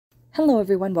Hello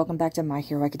everyone, welcome back to My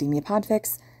Hero Academia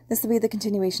Podfic. This will be the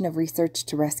continuation of Research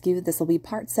to Rescue. This will be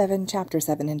Part 7, Chapter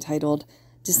 7, entitled,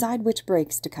 Decide Which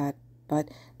Brakes to Cut, but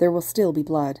There Will Still Be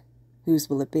Blood. Whose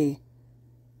will it be?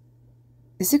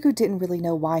 Izuku didn't really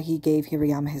know why he gave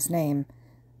Hirayama his name,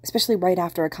 especially right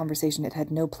after a conversation it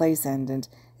had no place in, and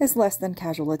his less than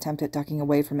casual attempt at ducking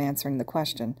away from answering the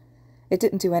question. It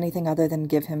didn't do anything other than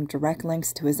give him direct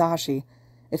links to Hizashi.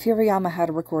 If Hirayama had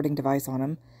a recording device on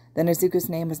him, then Izuku's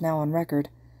name was now on record.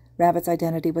 Rabbit's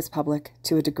identity was public,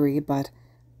 to a degree, but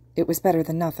it was better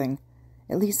than nothing.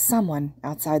 At least someone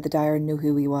outside the Dire knew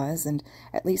who he was, and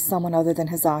at least someone other than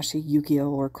Hizashi, Yukio,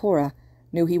 or Korra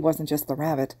knew he wasn't just the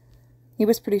rabbit. He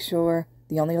was pretty sure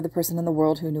the only other person in the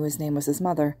world who knew his name was his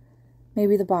mother.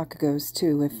 Maybe the Bakugos,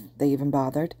 too, if they even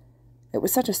bothered. It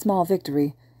was such a small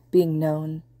victory, being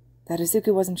known, that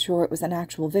Izuku wasn't sure it was an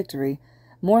actual victory,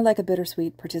 more like a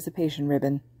bittersweet participation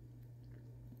ribbon.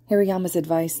 Hirayama's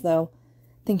advice, though,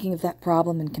 thinking of that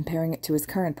problem and comparing it to his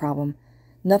current problem,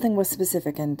 nothing was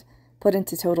specific and put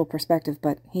into total perspective,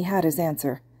 but he had his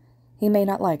answer. He may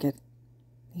not like it.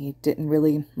 He didn't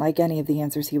really like any of the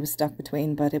answers he was stuck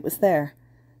between, but it was there.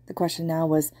 The question now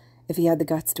was if he had the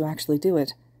guts to actually do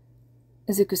it.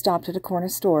 Izuku stopped at a corner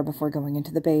store before going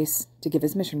into the base to give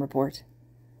his mission report.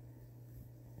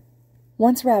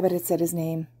 Once Rabbit had said his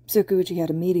name, Tsukuji had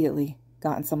immediately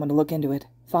gotten someone to look into it,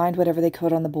 find whatever they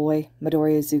could on the boy,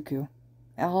 Midori Izuku.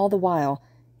 All the while,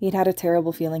 he'd had a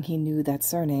terrible feeling he knew that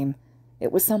surname.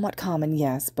 It was somewhat common,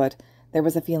 yes, but there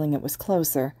was a feeling it was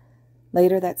closer.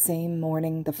 Later that same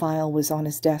morning, the file was on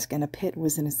his desk and a pit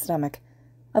was in his stomach.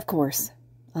 Of course.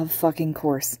 Of fucking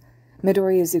course.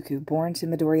 Midori Izuku, born to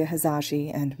Midoriya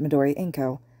Hizashi and Midori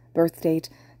Inko. Birth date,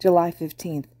 July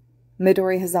 15th.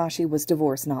 Midori Hizashi was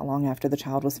divorced not long after the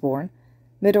child was born.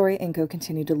 Midori Inko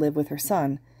continued to live with her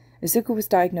son. Izuku was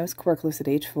diagnosed quirkless at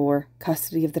age 4.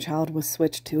 Custody of the child was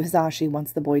switched to Hizashi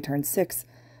once the boy turned 6,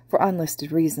 for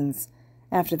unlisted reasons.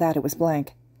 After that, it was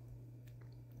blank.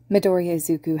 Midori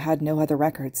Izuku had no other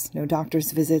records, no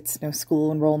doctor's visits, no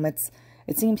school enrollments.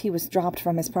 It seemed he was dropped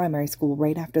from his primary school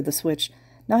right after the switch.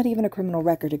 Not even a criminal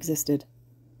record existed.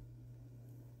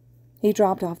 He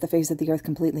dropped off the face of the earth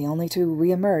completely, only to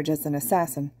re-emerge as an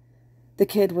assassin. The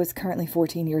kid was currently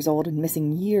 14 years old and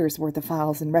missing years' worth of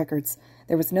files and records.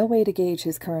 There was no way to gauge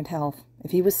his current health. If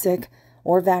he was sick,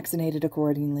 or vaccinated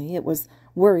accordingly, it was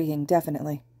worrying,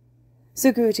 definitely.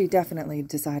 Tsukuji definitely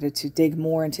decided to dig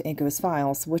more into Inko's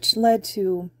files, which led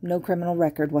to no criminal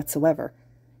record whatsoever.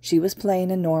 She was plain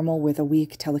and normal with a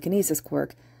weak telekinesis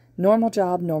quirk. Normal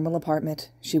job, normal apartment.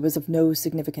 She was of no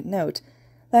significant note.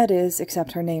 That is,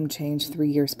 except her name changed 3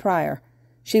 years prior.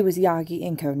 She was Yagi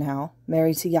Inko now,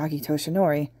 married to Yagi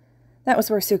Toshinori. That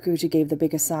was where Tsukuji gave the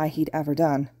biggest sigh he'd ever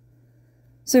done.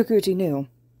 Tsukuji knew.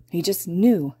 He just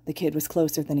knew the kid was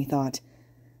closer than he thought.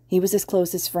 He was his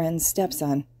closest friend's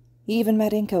stepson. He even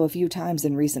met Inko a few times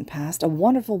in recent past, a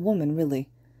wonderful woman, really.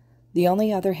 The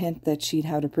only other hint that she'd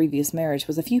had a previous marriage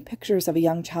was a few pictures of a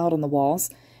young child on the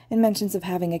walls and mentions of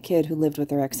having a kid who lived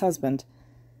with her ex-husband.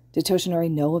 Did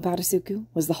Toshinori know about Izuku?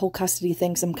 Was the whole custody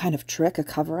thing some kind of trick, a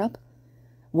cover-up?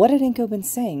 What had Inko been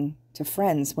saying to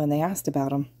friends when they asked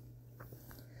about him?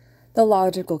 The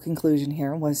logical conclusion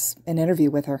here was an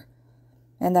interview with her.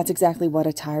 And that's exactly what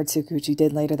a tired Tsukuji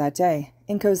did later that day.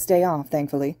 Inko's day off,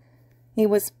 thankfully. He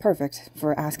was perfect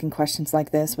for asking questions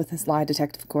like this with his lie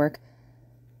detective quirk.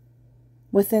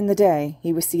 Within the day,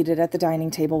 he was seated at the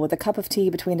dining table with a cup of tea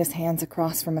between his hands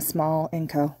across from a small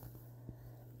Inko.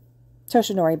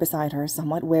 Toshinori beside her,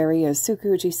 somewhat wary as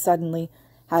Tsukuji suddenly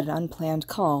had an unplanned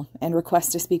call and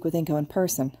request to speak with Inko in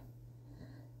person.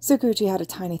 Tsukuji had a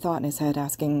tiny thought in his head,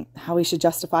 asking how he should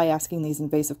justify asking these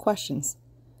invasive questions,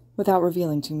 without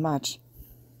revealing too much.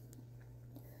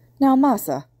 "Now,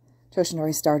 Masa,"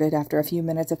 Toshinori started after a few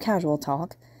minutes of casual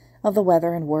talk, of the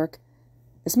weather and work,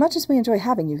 "as much as we enjoy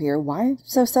having you here, why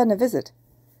so sudden a visit?"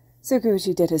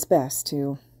 Tsukuji did his best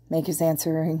to make his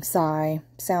answering sigh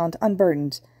sound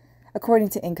unburdened. According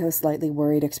to Inko's slightly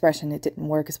worried expression, it didn't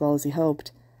work as well as he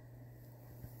hoped.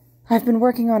 "I've been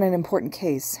working on an important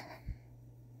case,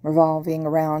 revolving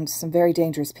around some very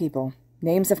dangerous people.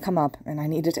 Names have come up, and I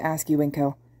needed to ask you,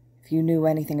 Inko, if you knew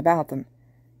anything about them.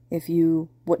 If you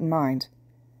wouldn't mind."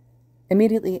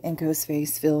 Immediately, Inko's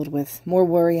face filled with more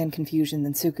worry and confusion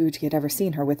than Tsukuji had ever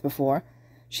seen her with before.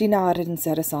 She nodded and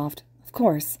said a soft, "Of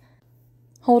course."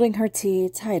 Holding her tea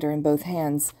tighter in both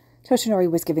hands, Toshinori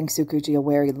was giving Tsukuji a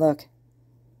wary look.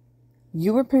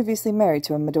 "You were previously married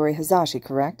to a Midori Hizashi,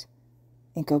 correct?"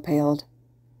 Inko paled.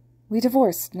 "We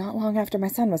divorced not long after my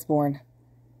son was born."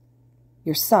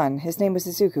 "Your son, his name was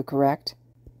Izuku, correct?"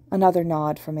 Another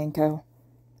nod from Inko.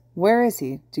 "Where is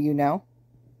he, do you know?"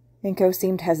 Inko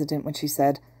seemed hesitant when she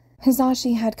said,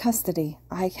 Hisashi had custody.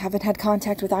 I haven't had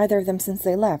contact with either of them since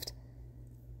they left.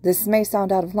 This may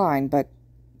sound out of line, but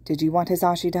did you want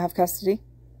Hisashi to have custody?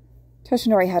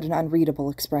 Toshinori had an unreadable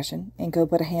expression. Inko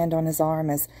put a hand on his arm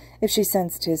as if she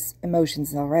sensed his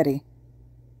emotions already.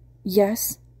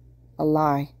 Yes? A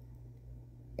lie.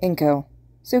 Inko.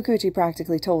 Tsukuchi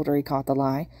practically told her he caught the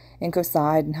lie. Inko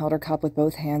sighed and held her cup with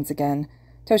both hands again.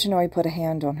 Toshinori put a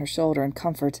hand on her shoulder in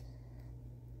comfort.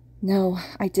 No,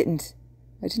 I didn't.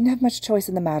 I didn't have much choice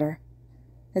in the matter.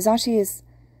 Hisashi is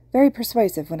very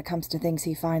persuasive when it comes to things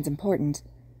he finds important.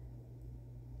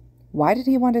 Why did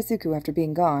he want Izuku after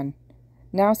being gone?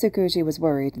 Now Tsukuchi was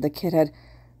worried. The kid had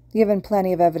given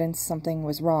plenty of evidence something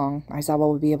was wrong. Aizawa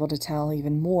would be able to tell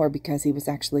even more because he was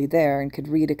actually there and could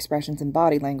read expressions in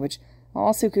body language.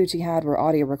 All Tsukuchi had were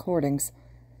audio recordings.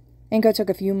 Inko took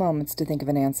a few moments to think of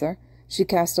an answer. She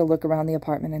cast a look around the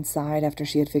apartment and sighed after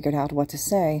she had figured out what to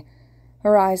say.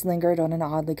 Her eyes lingered on an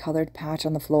oddly colored patch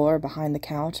on the floor behind the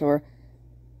couch, or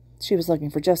she was looking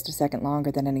for just a second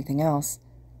longer than anything else.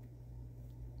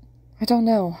 I don't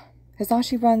know.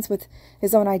 Hisashi runs with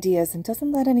his own ideas and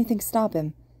doesn't let anything stop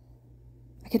him.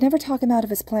 I could never talk him out of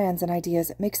his plans and ideas.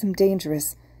 It makes him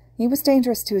dangerous. He was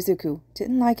dangerous to Izuku.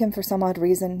 Didn't like him for some odd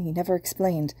reason he never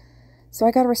explained. So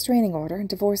I got a restraining order and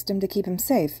divorced him to keep him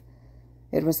safe.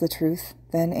 It was the truth.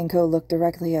 Then Inko looked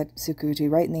directly at Tsukuchi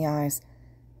right in the eyes.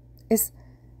 Is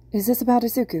this about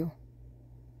Izuku?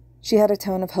 She had a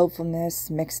tone of hopefulness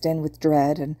mixed in with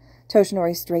dread, and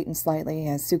Toshinori straightened slightly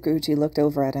as Tsukuchi looked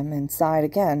over at him and sighed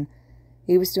again.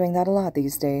 He was doing that a lot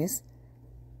these days.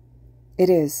 It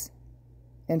is.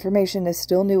 Information is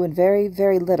still new and very,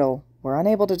 very little. We're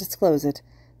unable to disclose it.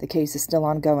 The case is still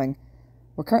ongoing.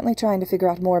 We're currently trying to figure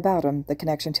out more about him, the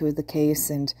connection to the case,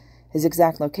 and his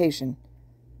exact location.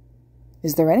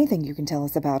 Is there anything you can tell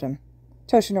us about him?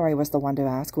 Toshinori was the one to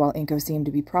ask, while Inko seemed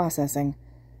to be processing.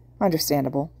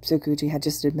 Understandable. Tsukuchi had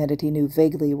just admitted he knew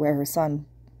vaguely where her son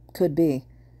could be.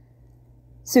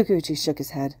 Tsukuchi shook his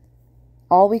head.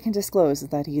 All we can disclose is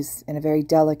that he's in a very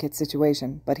delicate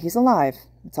situation, but he's alive.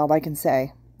 That's all I can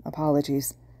say.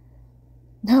 Apologies.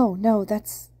 No,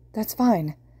 that's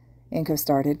fine. Inko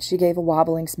started. She gave a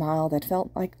wobbling smile that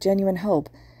felt like genuine hope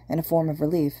and a form of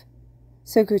relief.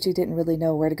 Tsukuchi didn't really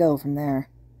know where to go from there.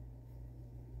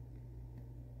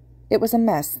 It was a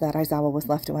mess that Aizawa was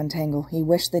left to untangle. He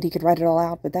wished that he could write it all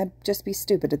out, but that'd just be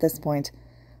stupid at this point.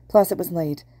 Plus, it was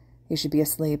late. He should be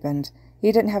asleep, and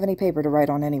he didn't have any paper to write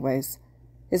on anyways.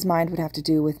 His mind would have to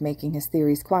do with making his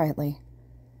theories quietly.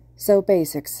 So,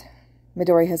 basics.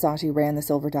 Midori Hisashi ran the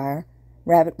Silver Dyer.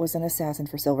 Rabbit was an assassin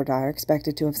for Silver Dyer,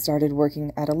 expected to have started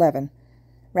working at 11.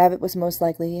 Rabbit was most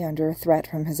likely under a threat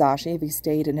from Hisashi if he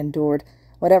stayed and endured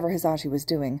whatever Hisashi was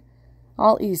doing.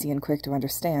 All easy and quick to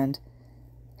understand.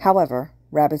 However,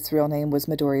 Rabbit's real name was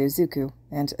Midori Izuku,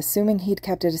 and assuming he'd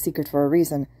kept it a secret for a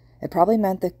reason, it probably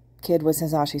meant the kid was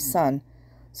Hisashi's son.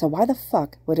 So why the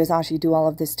fuck would Hisashi do all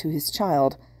of this to his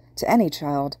child? To any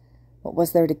child? What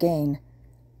was there to gain?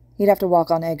 He'd have to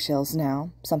walk on eggshells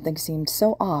now. Something seemed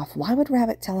so off. Why would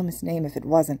Rabbit tell him his name if it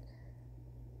wasn't?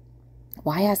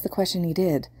 Why ask the question he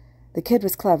did? The kid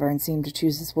was clever and seemed to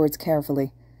choose his words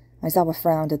carefully. Aizawa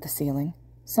frowned at the ceiling.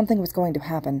 Something was going to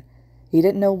happen. He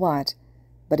didn't know what,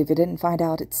 but if he didn't find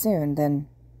out it soon, then...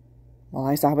 Well,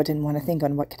 Aizawa didn't want to think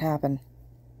on what could happen.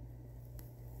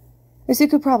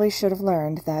 Izuku probably should have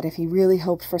learned that if he really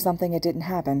hoped for something, it didn't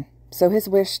happen, so his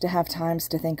wish to have times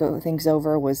to think things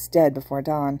over was dead before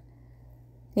dawn.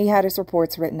 He had his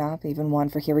reports written up, even one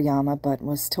for Hirayama, but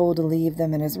was told to leave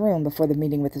them in his room before the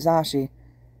meeting with Hisashi.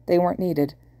 They weren't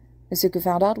needed. Izuku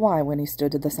found out why when he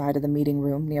stood at the side of the meeting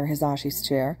room near Hisashi's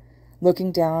chair,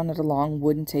 looking down at a long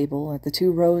wooden table at the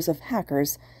 2 rows of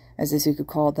hackers, as Izuku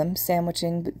called them,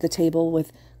 sandwiching the table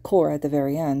with Korra at the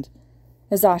very end.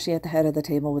 Hisashi at the head of the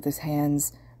table with his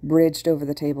hands bridged over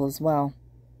the table as well.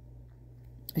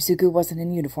 Izuku wasn't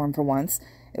in uniform for once.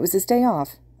 It was his day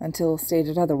off, until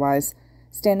stated otherwise,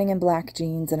 standing in black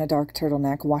jeans and a dark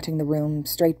turtleneck, watching the room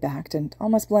straight-backed and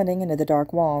almost blending into the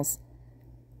dark walls.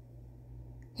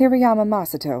 Hirayama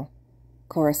Masato,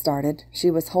 Korra started.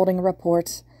 She was holding a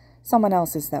report, someone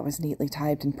else's that was neatly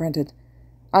typed and printed,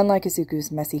 unlike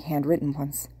Izuku's messy handwritten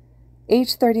ones.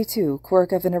 Age 32,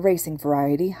 quirk of an erasing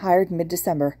variety, hired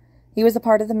mid-December. He was a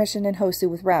part of the mission in Hosu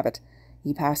with Rabbit.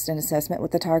 He passed an assessment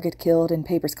with the target killed and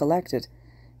papers collected.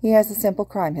 He has a simple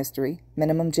crime history,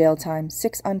 minimum jail time,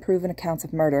 6 unproven accounts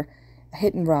of murder, a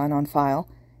hit and run on file.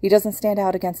 He doesn't stand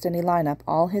out against any lineup.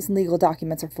 All his legal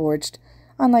documents are forged.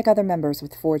 Unlike other members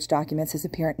with forged documents, his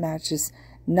appearance matches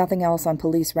nothing else on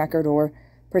police record or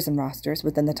prison rosters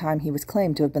within the time he was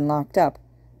claimed to have been locked up.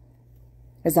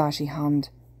 Hisashi hummed.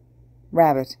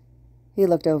 Rabbit. He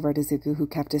looked over at Izuku, who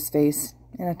kept his face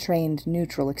in a trained,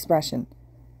 neutral expression.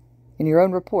 In your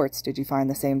own reports, did you find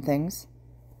the same things?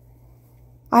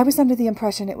 I was under the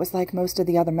impression it was like most of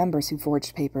the other members who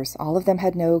forged papers. All of them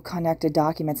had no connected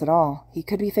documents at all. He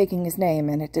could be faking his name,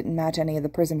 and it didn't match any of the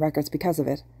prison records because of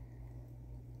it.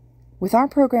 With our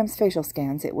program's facial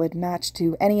scans, it would match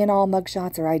to any and all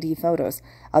mugshots or ID photos.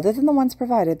 Other than the ones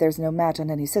provided, there's no match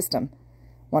on any system.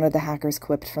 One of the hackers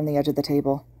quipped from the edge of the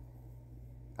table.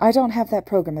 I don't have that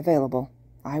program available.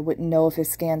 I wouldn't know if his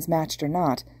scans matched or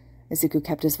not. Izuku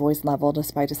kept his voice level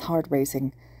despite his heart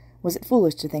racing. Was it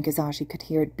foolish to think Hisashi could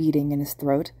hear it beating in his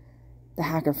throat? The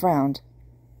hacker frowned.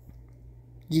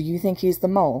 Do you think he's the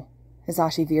mole?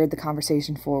 Hisashi veered the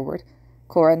conversation forward.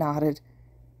 Korra nodded.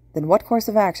 Then what course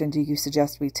of action do you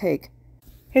suggest we take?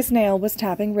 His nail was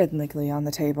tapping rhythmically on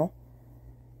the table.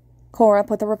 Korra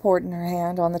put the report in her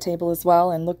hand on the table as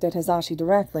well and looked at Hisashi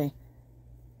directly.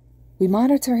 We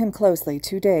monitor him closely,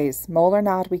 2 days. Mole or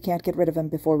not, we can't get rid of him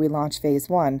before we launch Phase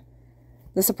 1.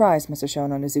 The surprise must have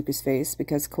shown on Izuku's face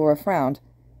because Korra frowned.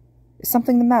 Is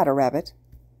something the matter, Rabbit?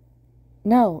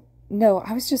 No,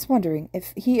 I was just wondering,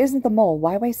 if he isn't the mole,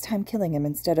 why waste time killing him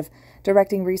instead of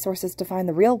directing resources to find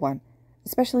the real one?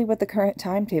 Especially with the current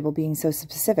timetable being so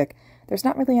specific, there's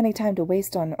not really any time to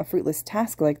waste on a fruitless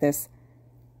task like this.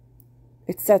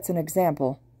 It sets an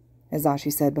example,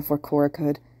 Hisashi said before Korra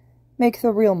could. Make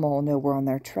the real mole know we're on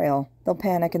their trail. They'll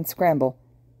panic and scramble.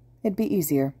 It'd be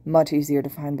easier, much easier to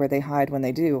find where they hide when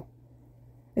they do.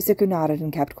 Izuku nodded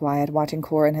and kept quiet, watching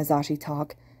Korra and Hisashi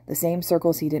talk, the same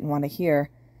circles he didn't want to hear.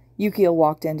 Yukio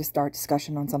walked in to start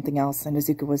discussion on something else, and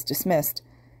Izuku was dismissed.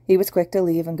 He was quick to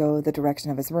leave and go the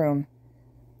direction of his room.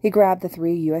 He grabbed the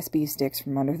 3 USB sticks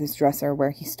from under his dresser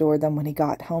where he stored them when he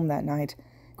got home that night,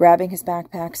 grabbing his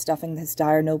backpack, stuffing his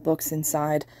dire notebooks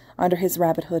inside, under his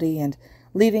rabbit hoodie, and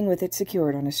leaving with it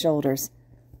secured on his shoulders.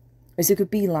 Izuku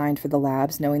beelined for the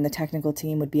labs, knowing the technical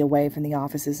team would be away from the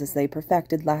offices as they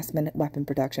perfected last-minute weapon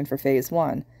production for Phase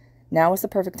 1. Now was the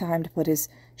perfect time to put his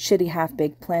shitty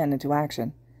half-baked plan into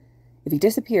action. If he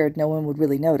disappeared, no one would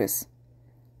really notice,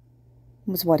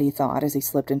 was what he thought as he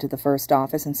slipped into the first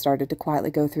office and started to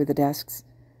quietly go through the desks,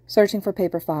 searching for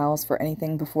paper files for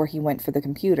anything before he went for the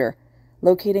computer,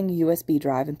 locating a USB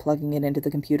drive and plugging it into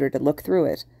the computer to look through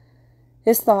it.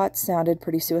 His thoughts sounded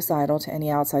pretty suicidal to any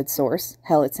outside source.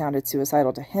 Hell, it sounded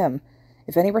suicidal to him.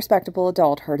 If any respectable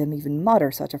adult heard him even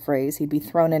mutter such a phrase, he'd be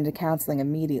thrown into counseling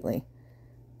immediately.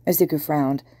 Izuku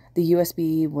frowned. The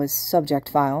USB was subject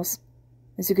files.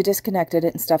 Izuku disconnected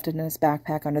it and stuffed it in his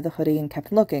backpack under the hoodie and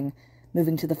kept looking,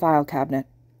 moving to the file cabinet.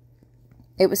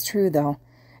 It was true, though.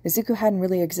 Izuku hadn't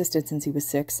really existed since he was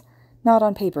 6. Not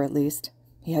on paper, at least.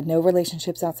 He had no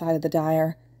relationships outside of the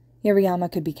Dyer.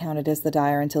 Hirayama could be counted as the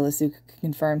Dyer until Izuku could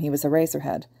confirm he was a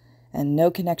Racerhead, and no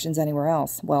connections anywhere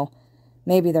else. Well,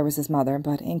 maybe there was his mother,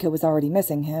 but Inka was already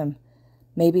missing him.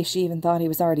 Maybe she even thought he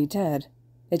was already dead.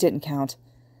 It didn't count.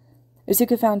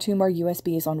 Izuku found 2 more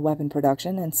USBs on weapon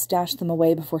production and stashed them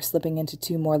away before slipping into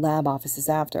 2 more lab offices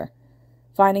after,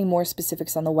 finding more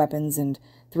specifics on the weapons and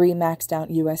 3 maxed-out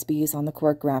USBs on the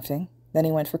quirk grafting. Then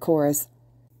he went for Korra's.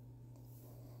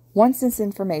 Once this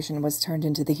information was turned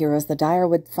into the heroes, the Dyer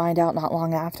would find out not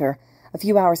long after, a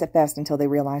few hours at best until they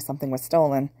realized something was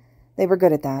stolen. They were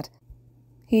good at that.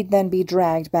 He'd then be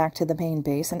dragged back to the main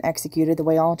base and executed the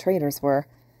way all traitors were.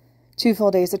 2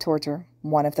 full days of torture,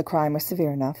 one if the crime was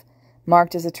severe enough,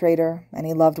 marked as a traitor,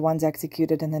 any loved ones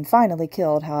executed, and then finally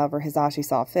killed however Hisashi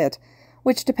saw fit,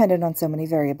 which depended on so many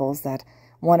variables that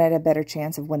one had a better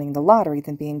chance of winning the lottery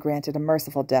than being granted a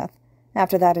merciful death.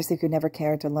 After that, Izuku never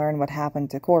cared to learn what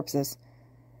happened to corpses.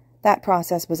 That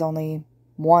process was only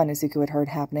one Izuku had heard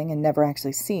happening and never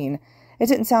actually seen. It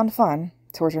didn't sound fun.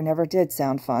 Torture never did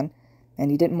sound fun,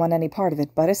 and he didn't want any part of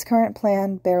it, but his current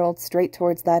plan barreled straight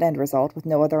towards that end result with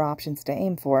no other options to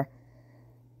aim for.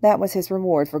 That was his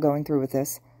reward for going through with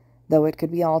this, though it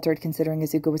could be altered considering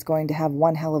Izuku was going to have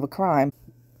one hell of a crime.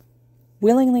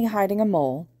 Willingly hiding a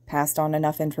mole, passed on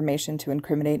enough information to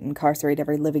incriminate and incarcerate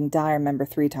every living Dyer member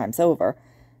 3 times over,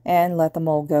 and let the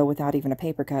mole go without even a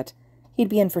paper cut. He'd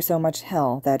be in for so much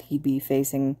hell that he'd be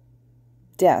facing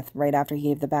death right after he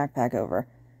gave the backpack over.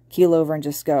 Keel over and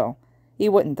just go. He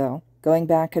wouldn't, though. Going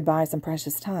back could buy some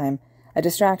precious time, a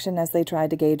distraction as they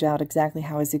tried to gauge out exactly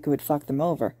how Izuku would fuck them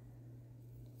over.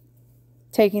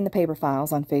 Taking the paper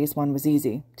files on Phase 1 was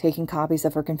easy, taking copies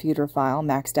of her computer file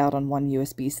maxed out on 1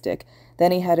 USB stick.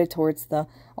 Then he headed towards the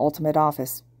ultimate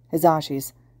office,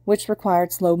 Hisashi's, which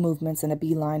required slow movements and a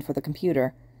beeline for the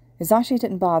computer. Hisashi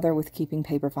didn't bother with keeping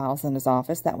paper files in his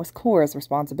office. That was Korra's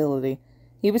responsibility.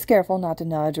 He was careful not to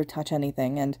nudge or touch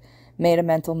anything, and made a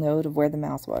mental note of where the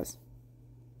mouse was.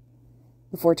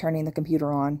 before turning the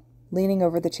computer on, leaning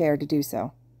over the chair to do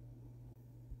so.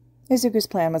 Izuku's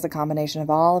plan was a combination of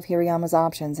all of Hirayama's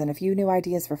options and a few new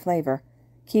ideas for flavor.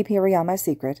 Keep Hirayama a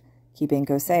secret, keep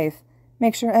Inko safe,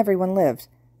 make sure everyone lived.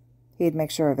 He'd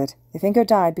make sure of it. If Inko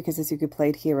died because Izuku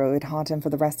played hero, it'd haunt him for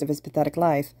the rest of his pathetic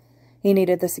life. He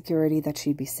needed the security that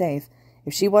she'd be safe.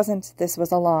 If she wasn't, this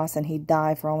was a loss, and he'd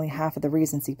die for only half of the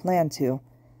reasons he planned to.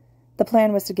 The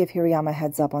plan was to give Hirayama a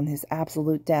heads up on his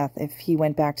absolute death if he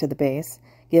went back to the base,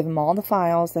 give him all the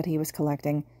files that he was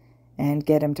collecting, and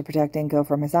get him to protect Inko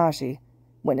from Hisashi.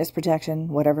 Witness protection,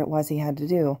 whatever it was he had to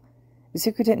do.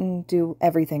 Izuku didn't do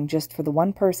everything just for the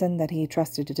one person that he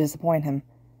trusted to disappoint him.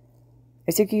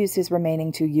 Izuku used his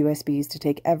remaining 2 USBs to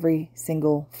take every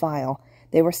single file.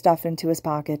 They were stuffed into his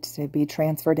pocket to be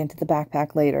transferred into the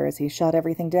backpack later as he shut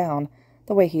everything down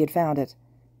the way he had found it,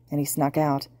 and he snuck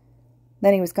out.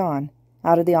 Then he was gone,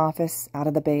 out of the office, out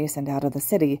of the base, and out of the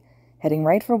city, heading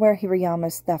right for where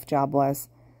Hirayama's theft job was,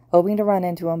 hoping to run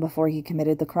into him before he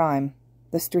committed the crime.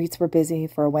 The streets were busy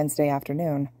for a Wednesday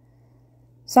afternoon.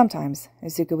 Sometimes,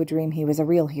 Izuku would dream he was a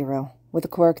real hero, with a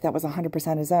quirk that was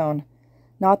 100% his own,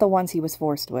 not the ones he was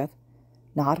forced with,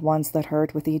 not ones that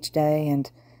hurt with each day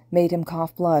and made him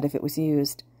cough blood if it was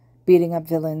used, beating up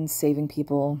villains, saving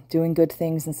people, doing good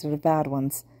things instead of bad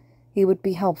ones. He would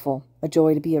be helpful, a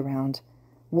joy to be around,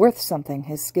 worth something,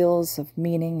 his skills of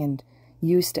meaning and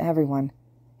use to everyone.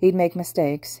 He'd make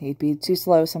mistakes, he'd be too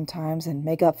slow sometimes and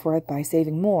make up for it by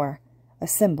saving more, a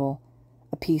symbol,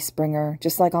 a peace bringer,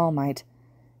 just like All Might.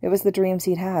 It was the dreams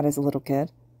he'd had as a little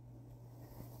kid.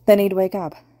 Then he'd wake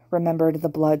up, remembered the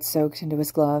blood soaked into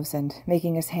his gloves and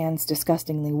making his hands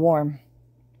disgustingly warm.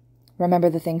 Remember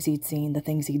the things he'd seen, the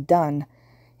things he'd done.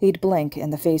 He'd blink,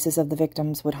 and the faces of the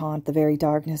victims would haunt the very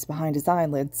darkness behind his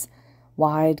eyelids.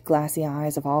 Wide, glassy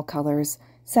eyes of all colors,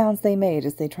 sounds they made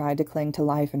as they tried to cling to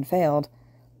life and failed.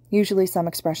 Usually some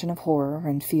expression of horror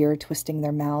and fear twisting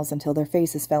their mouths until their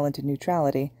faces fell into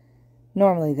neutrality.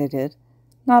 Normally they did.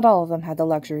 Not all of them had the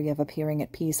luxury of appearing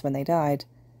at peace when they died.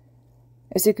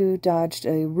 Izuku dodged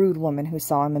a rude woman who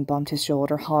saw him and bumped his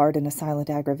shoulder hard in a silent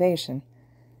aggravation.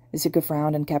 Izuku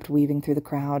frowned and kept weaving through the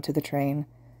crowd to the train,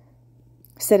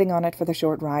 sitting on it for the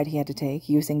short ride he had to take,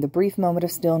 using the brief moment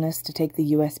of stillness to take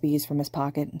the USBs from his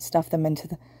pocket and stuff them into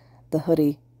the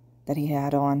hoodie that he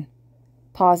had on,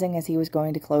 pausing as he was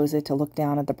going to close it to look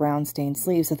down at the brown-stained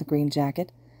sleeves of the green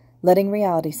jacket, letting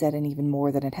reality set in even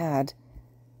more than it had.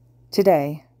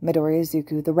 Today, Midori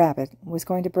Izuku, the rabbit, was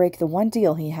going to break the one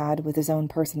deal he had with his own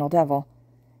personal devil.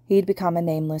 He'd become a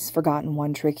nameless, forgotten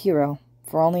one-trick hero,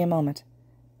 for only a moment.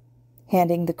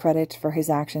 Handing the credit for his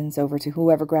actions over to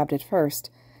whoever grabbed it first,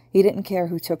 he didn't care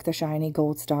who took the shiny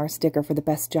gold star sticker for the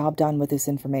best job done with this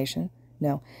information.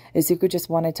 No, Izuku just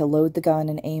wanted to load the gun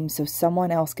and aim so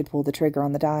someone else could pull the trigger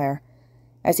on the dyer.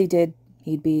 As he did,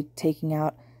 he'd be taking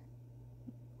out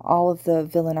all of the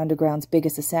villain underground's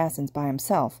biggest assassins by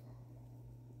himself.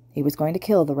 He was going to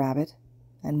kill the rabbit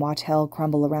and watch hell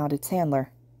crumble around its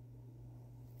handler.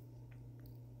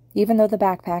 Even though the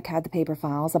backpack had the paper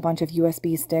files, a bunch of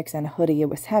USB sticks, and a hoodie, it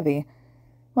was heavy.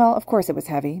 Well, of course it was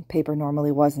heavy. Paper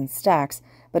normally was in stacks,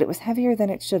 but it was heavier than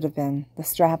it should have been. The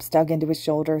straps dug into his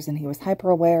shoulders, and he was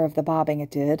hyper-aware of the bobbing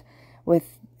it did,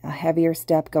 with a heavier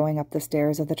step going up the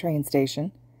stairs of the train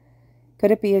station.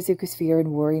 Could it be Izuku's fear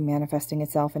and worry manifesting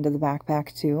itself into the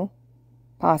backpack, too?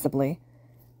 Possibly.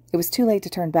 It was too late to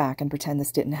turn back and pretend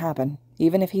this didn't happen.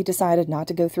 Even if he decided not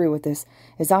to go through with this,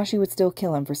 Hisashi would still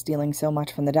kill him for stealing so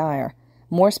much from the dyer.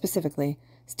 More specifically,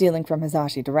 stealing from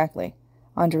Hisashi directly,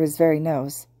 under his very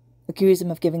nose. Accuse him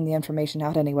of giving the information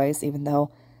out anyways, even though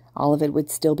all of it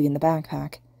would still be in the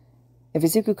backpack. If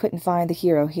Izuku couldn't find the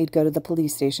hero, he'd go to the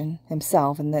police station,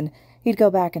 himself, and then he'd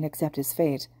go back and accept his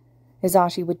fate.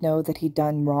 Hisashi would know that he'd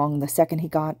done wrong the second he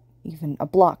got even a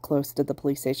block close to the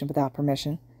police station without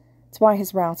permission. It's why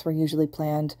his routes were usually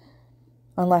planned,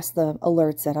 unless the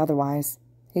alert said otherwise.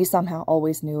 He somehow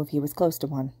always knew if he was close to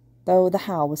one, though the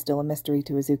how was still a mystery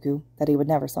to Izuku that he would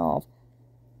never solve.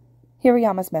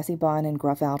 Hirayama's messy bun and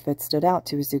gruff outfit stood out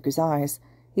to Izuku's eyes.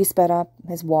 He sped up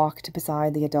his walk to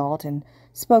beside the adult and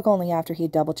spoke only after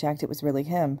he'd double-checked it was really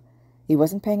him. He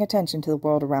wasn't paying attention to the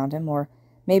world around him, or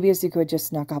maybe Izuku had just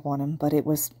snuck up on him, but it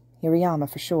was Hirayama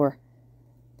for sure.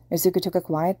 Izuku took a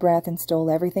quiet breath and stole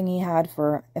everything he had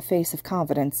for a face of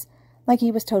confidence, like he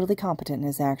was totally competent in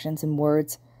his actions and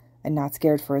words, and not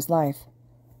scared for his life.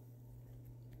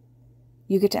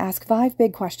 "You get to ask 5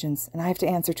 big questions, and I have to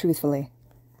answer truthfully,"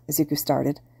 Izuku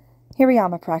started.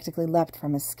 Hirayama practically leapt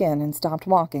from his skin and stopped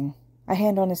walking, a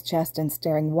hand on his chest and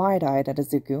staring wide-eyed at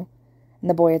Izuku, and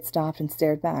the boy had stopped and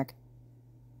stared back.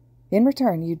 "In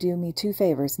return, you do me 2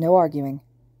 favors, no arguing."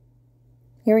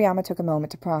 Hirayama took a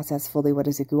moment to process fully what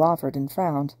Izuku offered and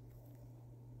frowned.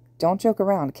 Don't joke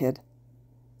around, kid.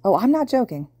 Oh, I'm not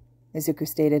joking, Izuku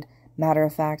stated, matter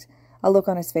of fact, a look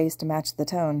on his face to match the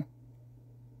tone.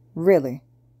 Really?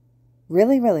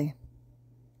 Really?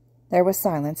 There was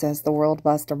silence as the world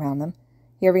buzzed around them.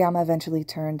 Hirayama eventually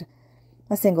turned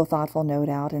a single thoughtful note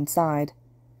out and sighed,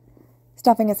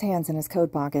 stuffing his hands in his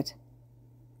coat pocket.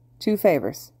 2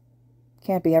 favors.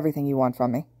 Can't be everything you want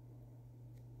from me.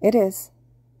 It is.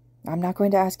 I'm not going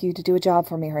to ask you to do a job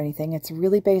for me or anything. It's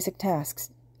really basic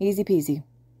tasks. Easy peasy.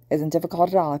 Isn't difficult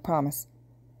at all, I promise.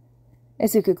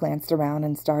 Izuku glanced around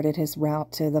and started his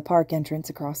route to the park entrance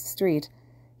across the street.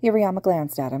 Hirayama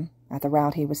glanced at him, at the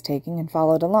route he was taking, and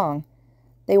followed along.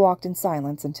 They walked in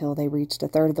silence until they reached a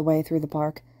third of the way through the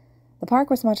park. The park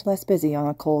was much less busy on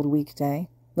a cold weekday.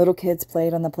 Little kids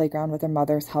played on the playground with their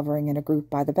mothers hovering in a group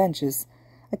by the benches,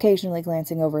 occasionally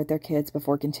glancing over at their kids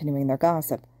before continuing their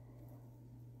gossip.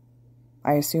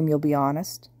 I assume you'll be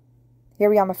honest?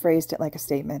 Hirayama phrased it like a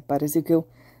statement, but Izuku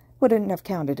wouldn't have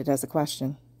counted it as a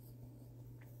question.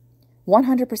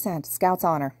 100% Scout's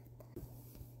honor.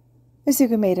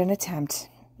 Izuku made an attempt,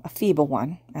 a feeble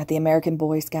one, at the American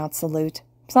Boy Scout salute,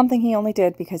 something he only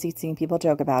did because he'd seen people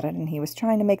joke about it and he was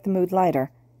trying to make the mood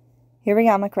lighter.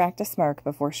 Hirayama cracked a smirk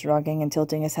before shrugging and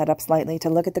tilting his head up slightly to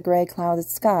look at the gray clouded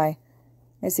sky,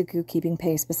 Izuku keeping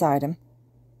pace beside him.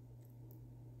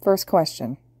 First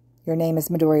question. Your name is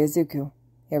Midori Izuku,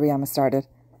 Hirayama started.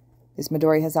 Is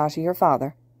Midori Hazashi your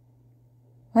father?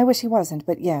 I wish he wasn't,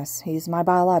 but yes, he's my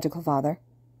biological father,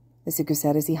 Izuku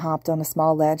said as he hopped on a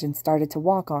small ledge and started to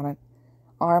walk on it,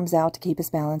 arms out to keep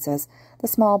his balance as the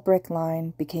small brick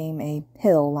line became a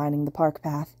hill lining the park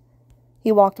path.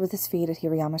 He walked with his feet at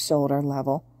Hirayama's shoulder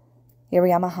level.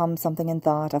 Hirayama hummed something in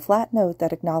thought, a flat note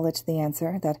that acknowledged the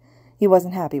answer, that he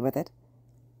wasn't happy with it.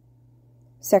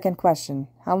 Second question.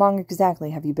 How long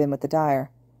exactly have you been with the dyer?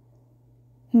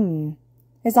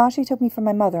 Hazashi took me from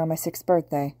my mother on my 6th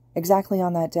birthday, exactly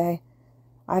on that day.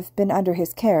 I've been under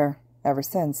his care ever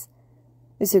since.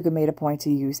 Izuku made a point to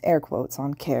use air quotes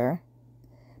on care.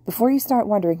 Before you start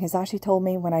wondering, Hazashi told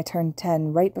me when I turned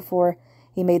 10, right before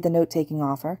he made the note-taking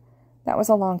offer. That was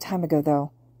a long time ago,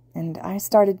 though, and I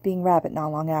started being rabbit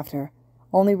not long after.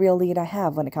 Only real lead I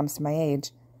have when it comes to my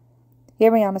age.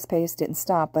 Hirayama's pace didn't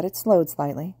stop, but it slowed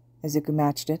slightly. Izuku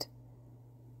matched it.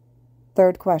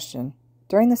 Third question.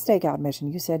 During the stakeout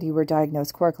mission, you said you were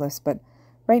diagnosed quirkless, but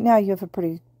right now you have a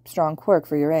pretty strong quirk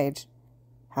for your age.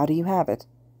 How do you have it?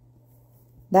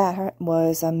 That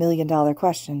was $1 million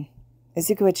question.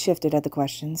 Izuku had shifted at the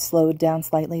question, slowed down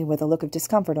slightly with a look of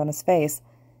discomfort on his face.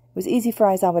 It was easy for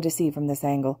Aizawa to see from this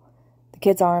angle. The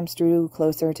kid's arms drew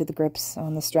closer to the grips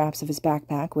on the straps of his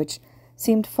backpack, which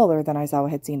seemed fuller than Aizawa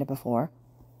had seen it before.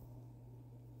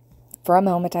 For a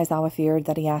moment, Aizawa feared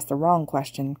that he asked the wrong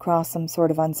question, crossed some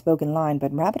sort of unspoken line,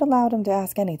 but Rabbit allowed him to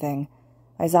ask anything.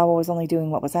 Aizawa was only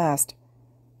doing what was asked.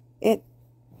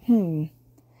 Izuku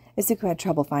had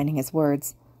trouble finding his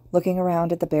words, looking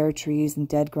around at the bare trees and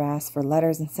dead grass for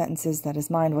letters and sentences that his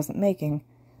mind wasn't making.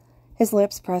 His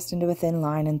lips pressed into a thin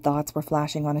line and thoughts were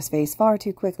flashing on his face far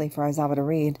too quickly for Aizawa to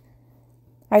read.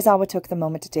 Aizawa took the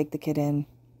moment to take the kid in,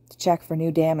 to check for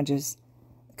new damages.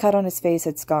 The cut on his face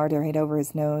had scarred right over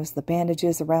his nose, the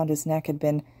bandages around his neck had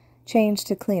been changed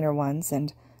to cleaner ones,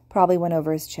 and probably went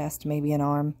over his chest, maybe an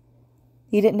arm.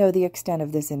 He didn't know the extent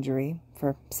of this injury,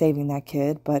 for saving that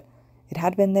kid, but it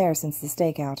had been there since the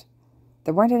stakeout.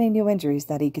 There weren't any new injuries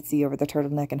that he could see over the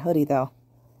turtleneck and hoodie, though.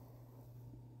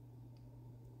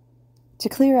 To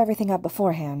clear everything up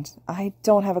beforehand, I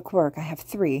don't have a quirk, I have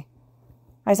 3.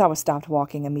 Aizawa stopped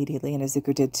walking immediately, and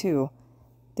Izuku did too.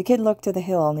 The kid looked to the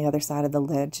hill on the other side of the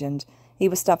ledge, and he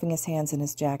was stuffing his hands in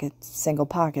his jacket's single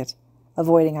pocket,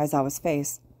 avoiding Aizawa's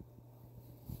face.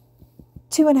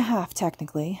 2.5,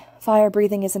 technically. Fire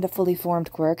breathing isn't a fully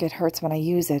formed quirk, it hurts when I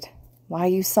use it. Why,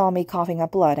 you saw me coughing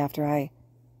up blood after I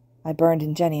burned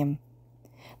Ingenium.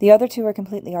 The other 2 are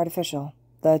completely artificial.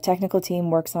 The technical team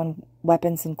works on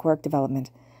weapons and quirk development.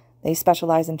 They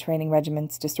specialize in training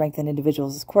regiments to strengthen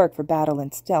individuals' quirk for battle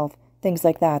and stealth, things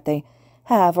like that. They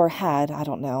have, or had, I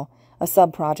don't know, a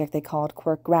sub-project they called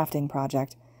Quirk Grafting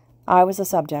Project. I was a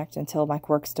subject until my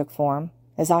quirks took form.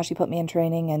 Hazashi put me in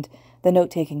training, and the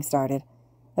note-taking started.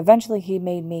 Eventually he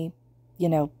made me,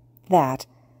 that.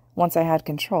 Once I had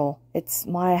control. It's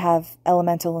why I have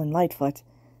Elemental and Lightfoot,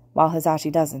 while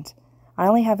Hazashi doesn't. I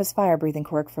only have his fire-breathing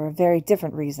quirk for a very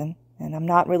different reason, and I'm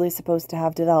not really supposed to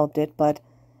have developed it, but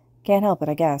can't help it,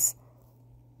 I guess.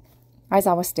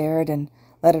 Aizawa stared and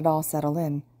let it all settle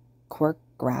in. Quirk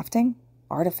grafting?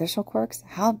 Artificial quirks?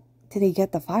 How did he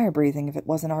get the fire-breathing if it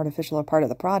wasn't artificial or part of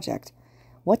the project?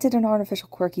 What did an artificial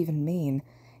quirk even mean?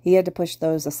 He had to push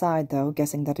those aside, though,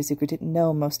 guessing that Izuku didn't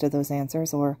know most of those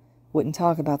answers, or wouldn't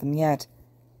talk about them yet.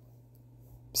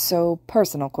 So,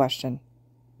 personal question.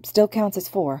 Still counts as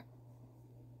 4.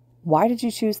 Why did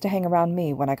you choose to hang around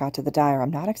me when I got to the dyer? I'm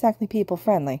not exactly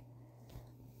people-friendly.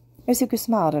 Izuku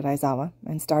smiled at Aizawa,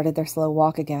 and started their slow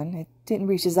walk again. It didn't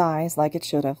reach his eyes like it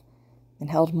should have, and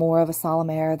held more of a solemn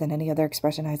air than any other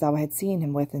expression Aizawa had seen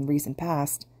him with in recent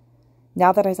past.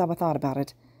 Now that Aizawa thought about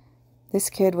it, this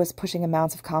kid was pushing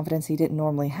amounts of confidence he didn't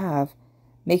normally have,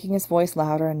 making his voice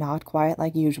louder and not quiet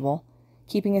like usual,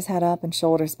 keeping his head up and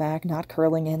shoulders back, not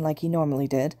curling in like he normally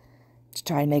did, to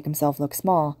try and make himself look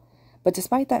small. But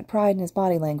despite that pride in his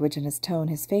body language and his tone,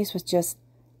 his face was just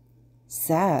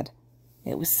sad.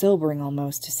 It was sobering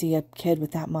almost to see a kid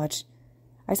with that much.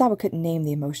 Aizawa couldn't name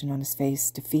the emotion on his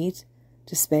face. Defeat,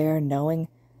 despair, knowing.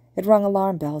 It rung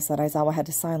alarm bells that Aizawa had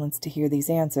to silence to hear these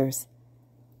answers.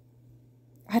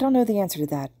 I don't know the answer to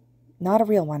that. Not a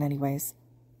real one, anyways.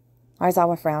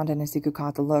 Aizawa frowned and Izuku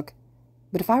caught the look.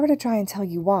 But if I were to try and tell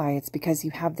you why, it's because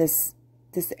you have this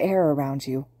air around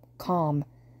you. Calm.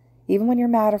 Even when you're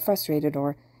mad or frustrated,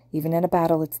 or even in a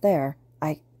battle, it's there.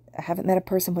 I haven't met a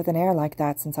person with an air like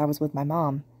that since I was with my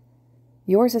mom.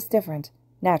 Yours is different,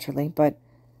 naturally, but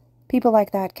people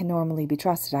like that can normally be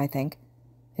trusted, I think.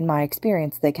 In my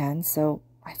experience, they can, so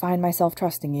I find myself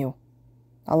trusting you.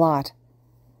 A lot.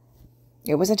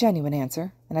 It was a genuine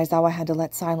answer, and Aizawa had to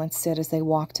let silence sit as they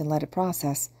walked and let it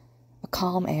process. A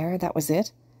calm air, that was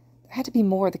it? There had to be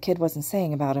more the kid wasn't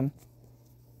saying about him.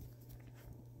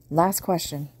 Last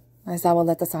question. Aizawa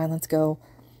let the silence go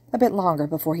a bit longer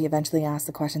before he eventually asked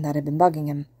the question that had been bugging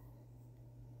him.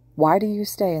 Why do you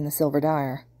stay in the Silver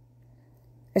Dyer?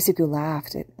 Izuku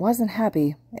laughed. It wasn't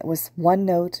happy. It was one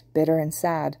note, bitter and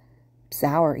sad.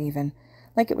 Sour, even.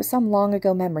 Like it was some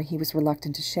long-ago memory he was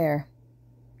reluctant to share.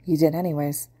 He did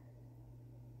anyways.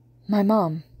 My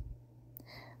mom.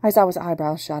 Aizawa's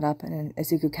eyebrows shot up, and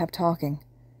Izuku kept talking.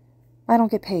 I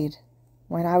don't get paid.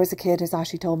 When I was a kid,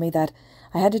 Hisashi told me that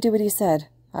I had to do what he said.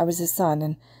 I was his son,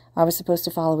 and I was supposed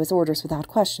to follow his orders without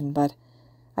question, but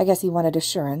I guess he wanted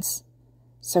assurance.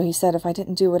 So he said if I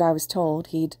didn't do what I was told,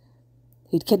 he'd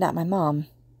kidnap my mom,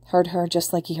 hurt her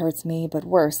just like he hurts me, but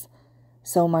worse,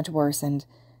 so much worse, and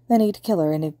then he'd kill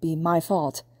her, and it'd be my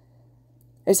fault.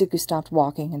 Izuku stopped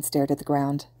walking and stared at the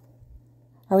ground.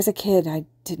 I was a kid. I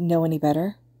didn't know any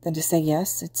better than to say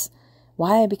yes. It's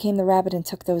why I became the rabbit and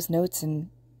took those notes and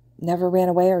never ran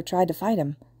away or tried to fight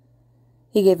him.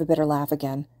 He gave a bitter laugh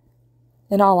again.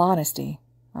 In all honesty,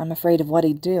 I'm afraid of what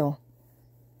he'd do.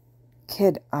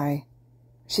 Kid,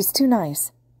 She's too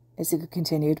nice, Izuku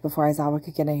continued before Aizawa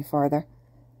could get any farther.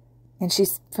 And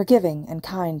she's forgiving and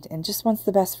kind and just wants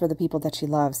the best for the people that she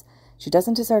loves. She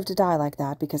doesn't deserve to die like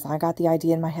that because I got the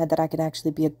idea in my head that I could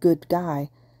actually be a good guy.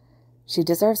 She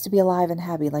deserves to be alive and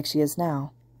happy like she is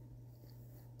now.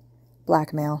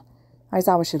 Blackmail.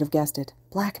 Aizawa should have guessed it.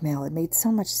 Blackmail. It made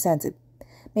so much sense. It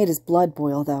made his blood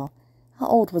boil, though. How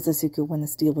old was Izuku when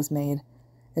this deal was made?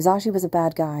 Hisashi was a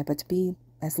bad guy, but to be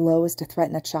as low as to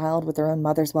threaten a child with their own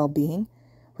mother's well-being?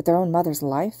 With their own mother's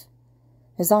life?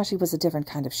 Hisashi was a different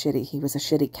kind of shitty. He was a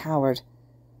shitty coward.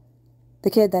 The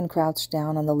kid then crouched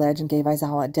down on the ledge and gave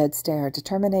Aizawa a dead stare,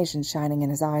 determination shining in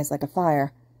his eyes like a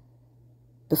fire.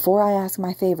 Before I ask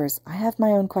my favors, I have my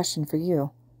own question for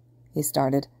you, he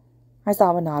started.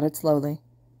 Aizawa nodded slowly.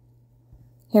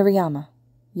 Hirayama,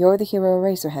 you're the hero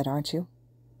Eraserhead, aren't you?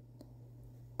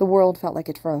 The world felt like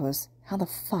it froze. How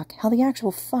the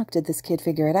actual fuck did this kid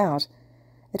figure it out?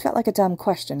 It felt like a dumb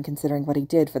question, considering what he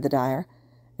did for the dyer.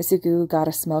 Izuku got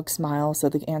a smug smile, so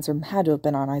the answer had to have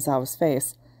been on Aizawa's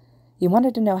face. He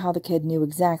wanted to know how the kid knew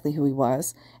exactly who he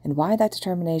was, and why that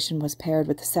determination was paired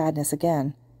with the sadness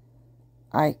again.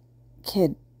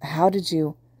 Kid, how did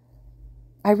you...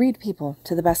 I read people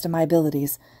to the best of my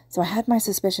abilities, so I had my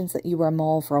suspicions that you were a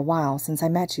mole for a while since I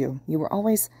met you. You were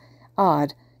always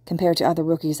odd compared to other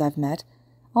rookies I've met.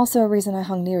 Also a reason I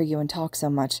hung near you and talked so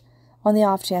much. On the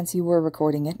off chance you were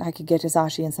recording it, I could get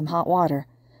Hisashi in some hot water.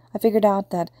 I figured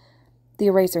out that the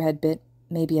Eraserhead bit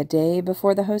maybe a day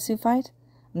before the Hosu fight?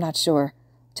 I'm not sure.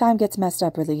 Time gets messed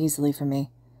up really easily for me.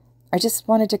 I just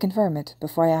wanted to confirm it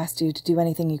before I asked you to do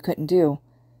anything you couldn't do.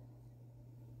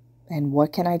 And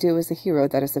what can I do as a hero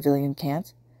that a civilian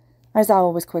can't?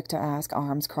 Aizawa was quick to ask,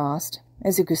 arms crossed.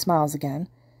 Izuku smiles again.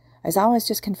 Aizawa has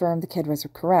just confirmed the kid was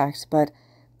correct, but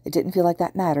it didn't feel like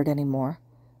that mattered anymore.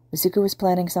 Izuku was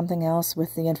planning something else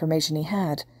with the information he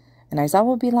had, and Aizawa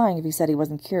would be lying if he said he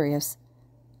wasn't curious.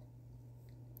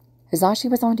 Hisashi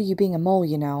was onto you being a mole,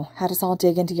 you know, had us all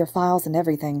dig into your files and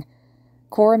everything.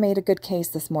 Cora made a good case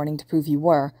this morning to prove you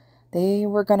were, They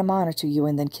were going to monitor you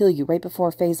and then kill you right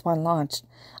before Phase 1 launched.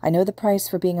 I know the price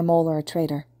for being a mole or a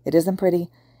traitor. It isn't pretty,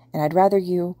 and I'd rather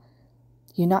you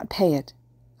not pay it.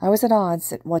 I was at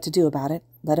odds at what to do about it.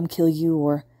 Let him kill you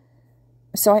or...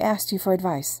 So I asked you for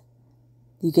advice.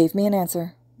 You gave me an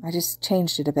answer. I just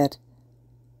changed it a bit.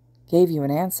 Gave you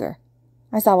an answer?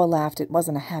 Aizawa laughed. It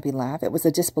wasn't a happy laugh. It was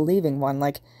a disbelieving one,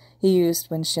 like he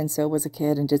used when Shinso was a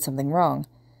kid and did something wrong.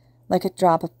 Like a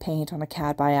drop of paint on a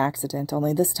cat by accident,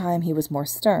 only this time he was more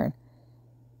stern.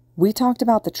 We talked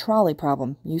about the trolley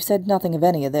problem. You said nothing of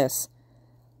any of this.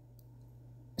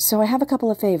 So I have a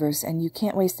couple of favors, and you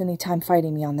can't waste any time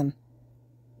fighting me on them.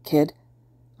 Kid.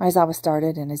 Aizawa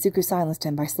started, and Izuku silenced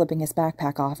him by slipping his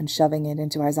backpack off and shoving it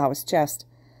into Aizawa's chest.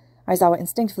 Aizawa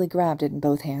instinctively grabbed it in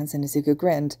both hands, and Izuku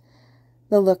grinned.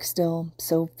 The look still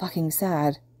so fucking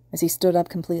sad, as he stood up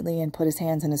completely and put his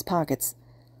hands in his pockets.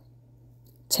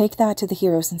 Take that to the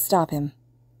heroes and stop him.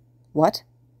 What?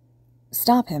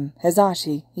 Stop him.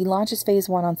 Hizashi. He launches Phase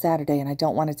 1 on Saturday, and I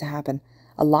don't want it to happen.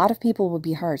 A lot of people will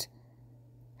be hurt.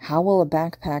 How will a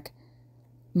backpack...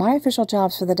 My official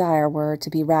jobs for the Dire were to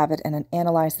be Rabbit and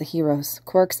analyze the heroes,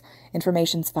 quirks,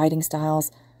 informations, fighting styles,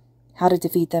 how to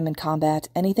defeat them in combat,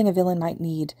 anything a villain might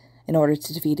need in order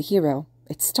to defeat a hero.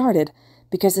 It started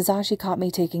because Hizashi caught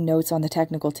me taking notes on the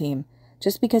technical team.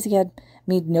 Just because he had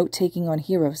made note-taking on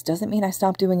heroes doesn't mean I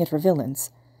stopped doing it for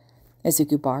villains.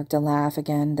 Izuku barked, a laugh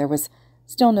again. There was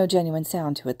still no genuine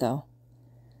sound to it, though.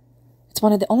 It's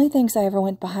one of the only things I ever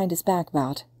went behind his back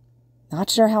about. Not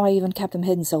sure how I even kept them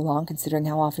hidden so long, considering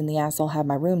how often the asshole had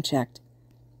my room checked.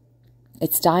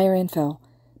 It's Dire info.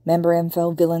 Member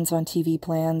info, villains on TV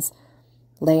plans,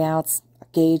 layouts, a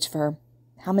gauge for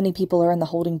how many people are in the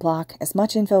holding block, as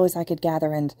much info as I could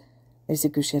gather, and...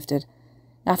 Izuku shifted.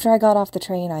 After I got off the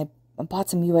train, I bought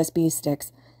some USB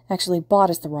sticks. Actually, bought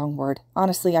is the wrong word.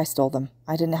 Honestly, I stole them.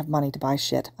 I didn't have money to buy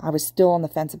shit. I was still on the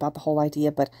fence about the whole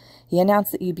idea, but he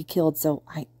announced that you'd be killed, so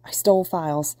I stole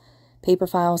files. Paper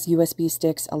files, USB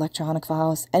sticks, electronic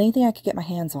files, anything I could get my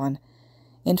hands on.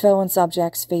 Info on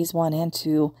subjects, Phase 1 and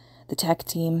 2, the tech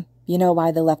team. You know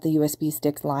why they left the USB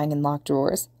sticks lying in locked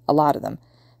drawers? A lot of them.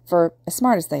 For, as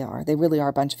smart as they really are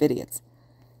a bunch of idiots.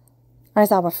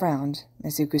 Aizawa frowned.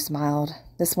 Izuku smiled,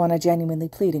 this one a genuinely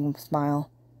pleading smile.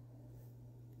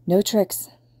 No tricks.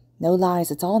 No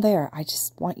lies. It's all there. I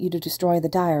just want you to destroy the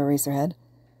Dire, Eraserhead.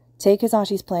 Take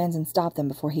Hizashi's plans and stop them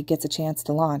before he gets a chance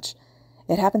to launch.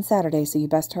 It happened Saturday, so you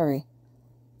best hurry.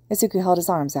 Izuku held his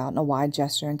arms out in a wide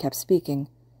gesture and kept speaking.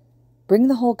 Bring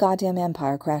the whole goddamn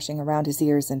empire crashing around his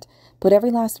ears and put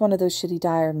every last one of those shitty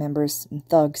Dire members and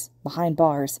thugs behind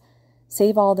bars.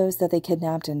 Save all those that they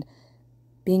kidnapped and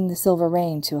bring the Silver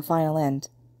Rain to a final end.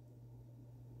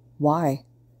 Why?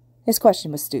 His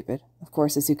question was stupid. Of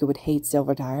course, Izuku would hate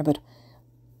Silver Dire, but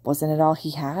wasn't it all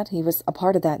he had? He was a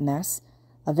part of that mess.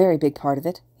 A very big part of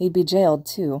it. He'd be jailed,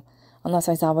 too, unless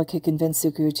Aizawa could convince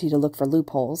Tsukuyoshi to look for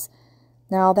loopholes.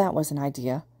 Now that was an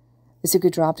idea.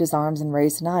 Izuku dropped his arms and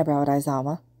raised an eyebrow at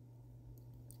Aizawa.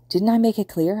 Didn't I make it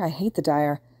clear? I hate the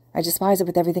Dire. I despise it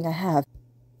with everything I have.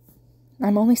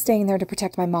 I'm only staying there to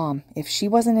protect my mom. If she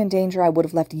wasn't in danger, I would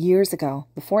have left years ago,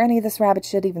 before any of this rabbit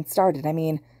shit even started. I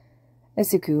mean...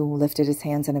 Izuku lifted his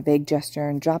hands in a vague gesture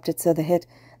and dropped it so they hit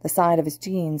the side of his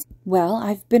jeans. Well,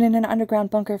 I've been in an underground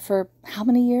bunker for how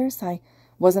many years? I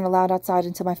wasn't allowed outside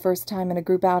until my first time in a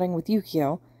group outing with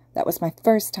Yukio. That was my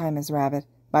first time as Rabbit,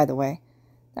 by the way.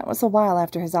 That was a while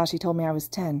after Hizashi told me I was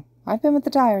 10. I've been with the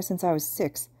Dire since I was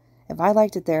 6. If I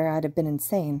liked it there, I'd have been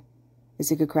insane.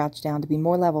 Izuku crouched down to be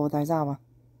more level with Aizawa.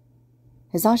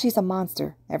 Hizashi's a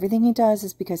monster. Everything he does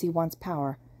is because he wants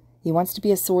power. He wants to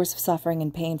be a source of suffering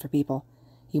and pain for people.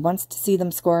 He wants to see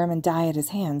them squirm and die at his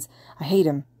hands. I hate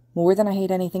him, more than I hate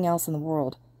anything else in the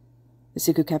world.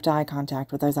 Izuku kept eye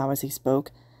contact with Aizawa as he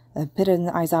spoke. The pit in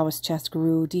Aizawa's chest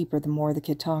grew deeper the more the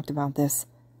kid talked about this.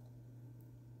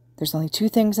 There's only 2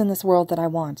 things in this world that I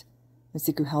want.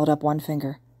 Izuku held up one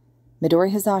finger.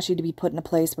 Midori Hizashi to be put in a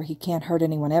place where he can't hurt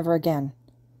anyone ever again.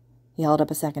 He held up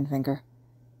a second finger.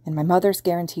 And my mother's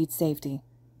guaranteed safety.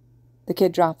 The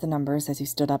kid dropped the numbers as he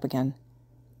stood up again.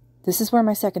 This is where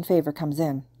my second favor comes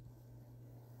in.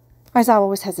 Aizawa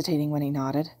was hesitating when he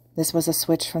nodded. This was a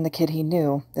switch from the kid he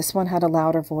knew. This one had a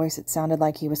louder voice. It sounded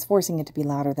like he was forcing it to be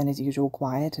louder than his usual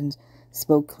quiet, and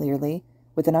spoke clearly,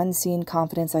 with an unseen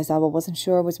confidence Aizawa wasn't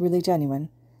sure was really genuine.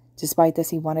 Despite this,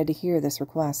 he wanted to hear this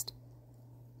request.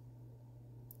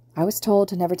 I was told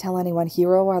to never tell anyone,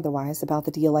 hero or otherwise, about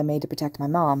the deal I made to protect my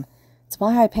mom. It's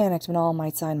why I panicked when All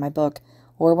Might signed my book,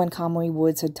 or when Kamui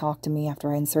Woods had talked to me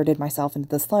after I inserted myself into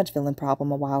the sludge villain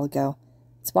problem a while ago.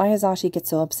 It's why Hizashi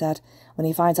gets so upset when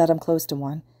he finds out I'm close to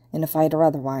one, in a fight or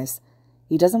otherwise.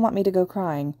 He doesn't want me to go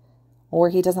crying. Or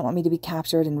he doesn't want me to be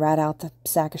captured and rat out the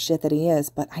sack of shit that he is,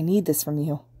 but I need this from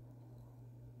you."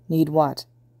 "Need what?"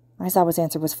 Aizawa's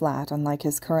answer was flat, unlike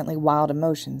his currently wild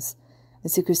emotions.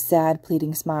 Izuku's sad,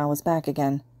 pleading smile was back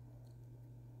again.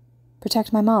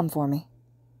 "Protect my mom for me."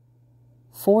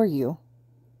 "For you?"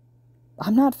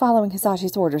 "I'm not following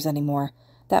Hisashi's orders anymore.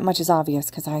 That much is obvious,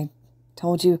 because I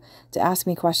told you to ask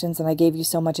me questions and I gave you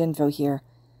so much info here.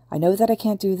 I know that I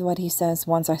can't do what he says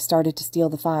once I started to steal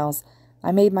the files.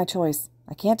 I made my choice.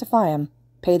 I can't defy him,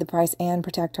 pay the price, and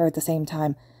protect her at the same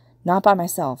time. Not by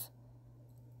myself."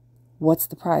 "What's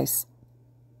the price?"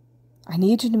 "I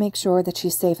need you to make sure that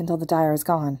she's safe until the dyer is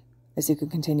gone," Izuku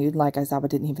continued, like Aizawa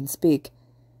didn't even speak.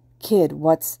 "Kid,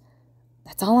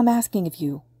 That's all I'm asking of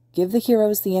you. Give the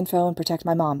heroes the info and protect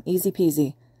my mom. Easy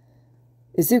peasy."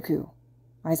 "Izuku,"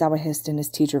 Aizawa hissed in his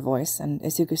teacher voice, and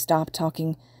Izuku stopped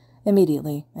talking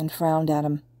immediately and frowned at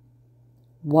him.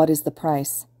 "What is the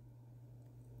price?"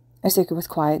 Izuku was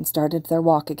quiet and started their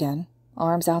walk again,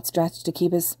 arms outstretched to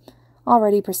keep his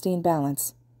already pristine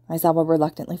balance. Aizawa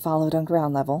reluctantly followed on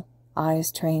ground level,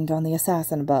 eyes trained on the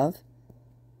assassin above.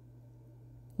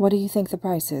 "What do you think the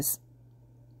price is?"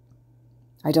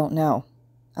 "I don't know."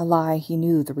 A lie, he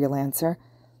knew the real answer.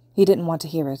 He didn't want to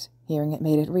hear it. Hearing it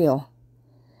made it real.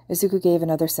 Izuku gave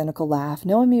another cynical laugh.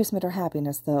 No amusement or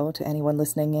happiness, though. To anyone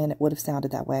listening in, it would have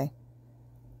sounded that way.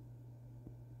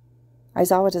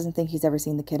 Aizawa doesn't think he's ever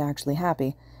seen the kid actually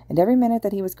happy, and every minute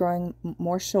that he was growing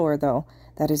more sure, though,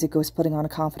 that Izuku was putting on a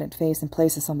confident face in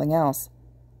place of something else.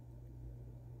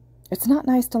 "It's not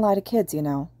nice to lie to kids, you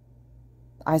know."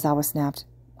 Aizawa snapped.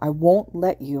 "I won't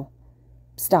let you."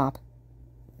 "Stop."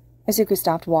 Izuku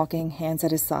stopped walking, hands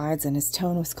at his sides, and his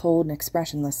tone was cold and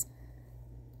expressionless.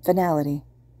 Finality.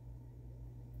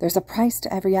 "There's a price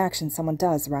to every action someone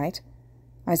does, right?"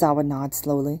 Aizawa nodded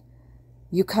slowly.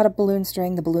 "You cut a balloon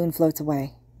string, the balloon floats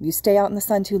away. You stay out in the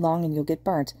sun too long and you'll get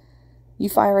burnt. You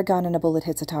fire a gun and a bullet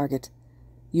hits a target.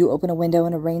 You open a window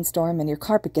in a rainstorm and your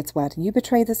carpet gets wet and you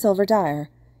betray the silver dyer.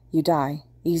 You die.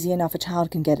 Easy enough a child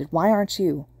can get it. Why aren't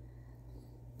you?"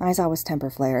 Aizawa's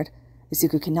temper flared.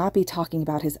 Izuku could not be talking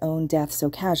about his own death so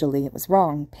casually. It was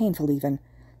wrong, painful even,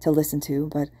 to listen to,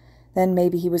 but then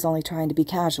maybe he was only trying to be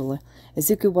casual.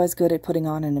 Izuku was good at putting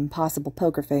on an impossible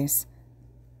poker face.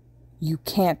 "You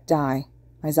can't die,"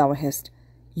 Aizawa hissed.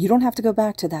 "You don't have to go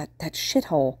back to that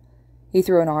shithole." He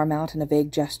threw an arm out in a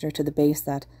vague gesture to the base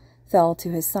that fell to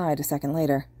his side a second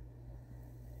later.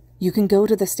 "You can go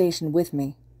to the station with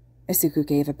me." Izuku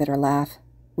gave a bitter laugh.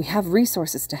 "We have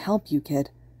resources to help you, kid.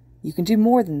 You can do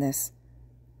more than this."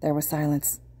 There was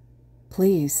silence.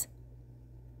 "Please."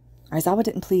 Aizawa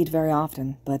didn't plead very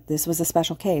often, but this was a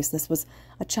special case. This was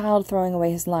a child throwing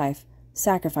away his life,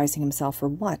 sacrificing himself for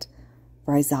what?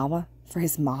 For Aizawa? For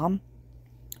his mom?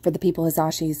 For the people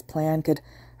Hisashi's plan could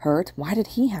hurt? Why did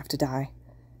he have to die?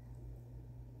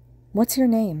 "What's your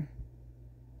name?"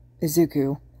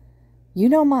 "Izuku." "You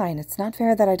know mine. It's not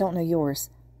fair that I don't know yours."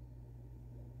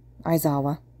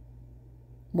 "Aizawa."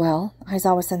 "Well,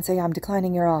 Aizawa-sensei, I'm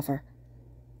declining your offer."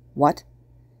 "What?"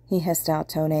 he hissed out,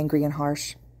 tone angry and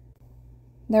harsh.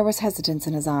 There was hesitance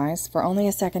in his eyes, for only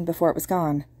a second before it was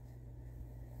gone.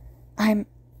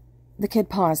 The kid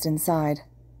paused and sighed.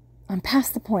 "I'm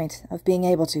past the point of being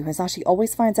able to. Hisashi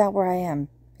always finds out where I am.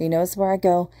 He knows where I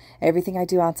go, everything I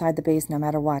do outside the base, no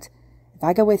matter what. If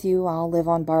I go with you, I'll live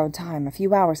on borrowed time, a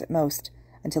few hours at most,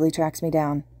 until he tracks me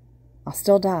down. I'll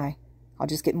still die. I'll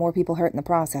just get more people hurt in the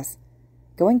process.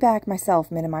 Going back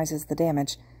myself minimizes the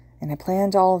damage, and I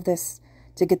planned all of this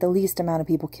to get the least amount of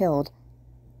people killed."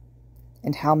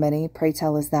 "And how many, pray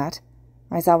tell, is that?"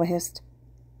 Aizawa hissed.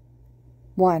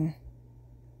 "One."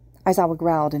 Aizawa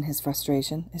growled in his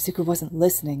frustration. Izuku wasn't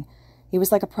listening. He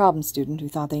was like a problem student who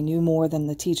thought they knew more than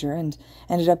the teacher and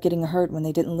ended up getting hurt when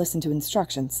they didn't listen to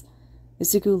instructions.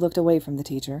 Izuku looked away from the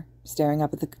teacher, staring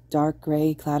up at the dark,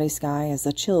 gray, cloudy sky as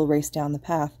a chill raced down the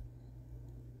path.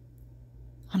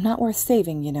 "I'm not worth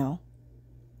saving, you know."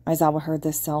 Aizawa heard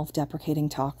this self-deprecating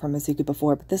talk from Izuku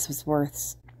before, but this was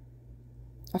worse.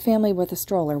 A family with a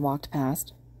stroller walked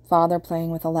past, father playing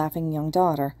with a laughing young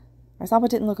daughter. Aizawa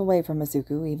didn't look away from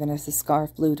Izuku, even as his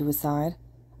scarf blew to his side.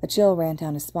 A chill ran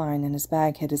down his spine, and his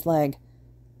bag hit his leg.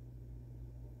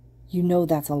 "You know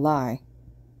that's a lie."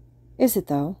 "Is it,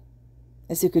 though?"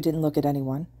 Izuku didn't look at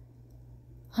anyone.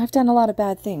 "I've done a lot of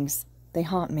bad things. They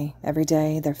haunt me, every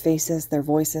day, their faces, their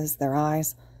voices, their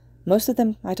eyes. Most of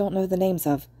them I don't know the names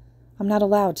of. I'm not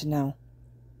allowed to know."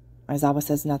 Aizawa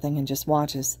says nothing and just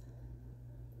watches.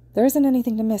 "There isn't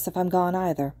anything to miss if I'm gone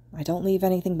either. I don't leave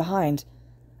anything behind.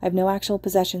 I have no actual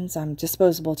possessions. I'm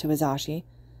disposable to Hisashi.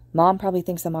 Mom probably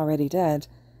thinks I'm already dead.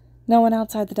 No one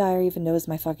outside the dyer even knows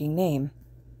my fucking name."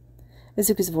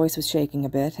 Izuku's voice was shaking a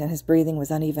bit, and his breathing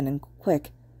was uneven and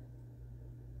quick.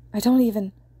 I don't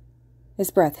even...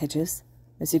 His breath hitches.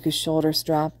 Izuku's shoulders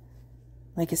drop.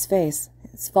 Like his face,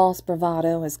 his false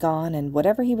bravado is gone, and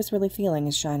whatever he was really feeling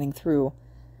is shining through.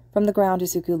 From the ground,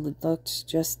 Izuku looked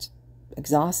just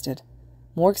exhausted.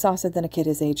 More exhausted than a kid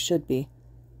his age should be.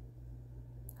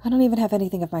 I don't even have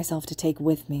anything of myself to take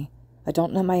with me. I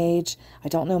don't know my age. I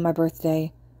don't know my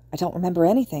birthday. I don't remember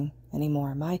anything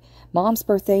anymore. My mom's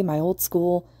birthday, my old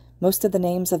school, most of the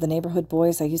names of the neighborhood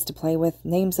boys I used to play with,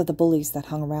 names of the bullies that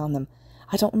hung around them.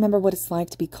 I don't remember what it's like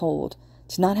to be cold,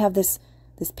 to not have this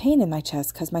pain in my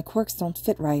chest because my quirks don't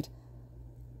fit right.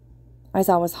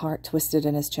 Aizawa's heart twisted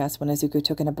in his chest when Izuku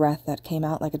took in a breath that came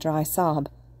out like a dry sob.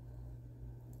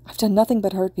 I've done nothing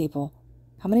but hurt people.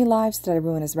 How many lives did I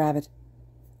ruin as Rabbit?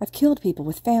 I've killed people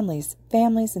with families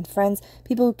and friends,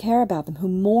 people who care about them, who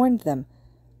mourned them.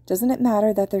 Doesn't it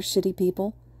matter that they're shitty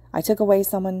people? I took away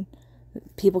someone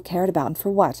people cared about, and for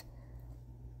what?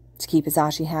 To keep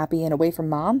Hisashi happy and away from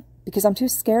Mom? Because I'm too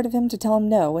scared of him to tell him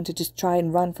no and to just try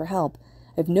and run for help.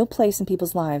 I have no place in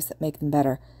people's lives that make them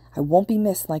better. I won't be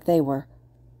missed like they were.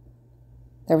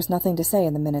 There was nothing to say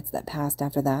in the minutes that passed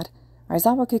after that.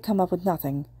 Aizawa could come up with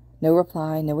nothing. No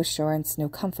reply, no assurance, no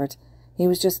comfort. He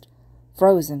was just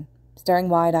frozen, staring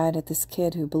wide-eyed at this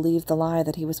kid who believed the lie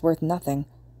that he was worth nothing.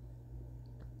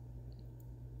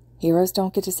 Heroes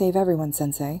don't get to save everyone,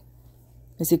 Sensei,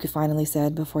 Izuku finally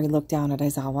said before he looked down at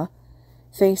Aizawa.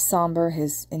 Face somber,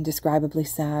 his indescribably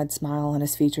sad smile on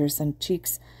his features, and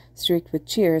cheeks streaked with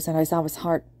tears, and Aizawa's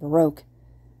heart broke.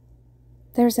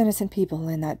 There's innocent people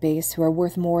in that base who are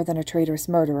worth more than a traitorous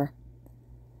murderer.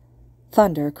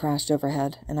 Thunder crashed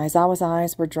overhead, and Aizawa's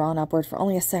eyes were drawn upward for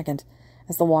only a second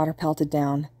as the water pelted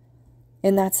down.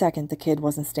 In that second, the kid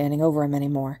wasn't standing over him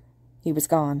anymore. He was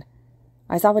gone.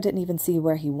 Aizawa didn't even see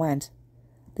where he went.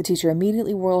 The teacher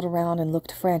immediately whirled around and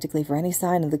looked frantically for any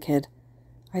sign of the kid.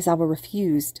 Aizawa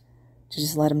refused to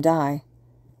just let him die.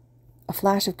 A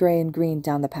flash of gray and green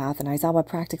down the path, and Aizawa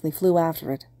practically flew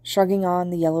after it, shrugging on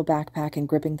the yellow backpack and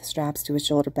gripping the straps to his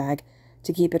shoulder bag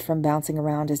to keep it from bouncing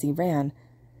around as he ran.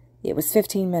 It was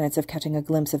 15 minutes of catching a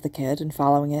glimpse of the kid and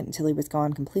following it until he was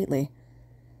gone completely.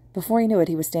 Before he knew it,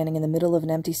 he was standing in the middle of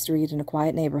an empty street in a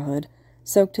quiet neighborhood,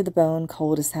 soaked to the bone,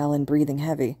 cold as hell, and breathing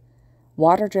heavy.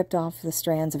 Water dripped off the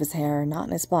strands of his hair, not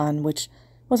in his bun, which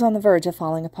was on the verge of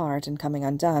falling apart and coming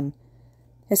undone.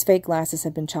 His fake glasses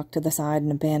had been chucked to the side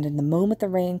and abandoned the moment the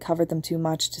rain covered them too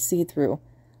much to see through.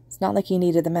 It's not like he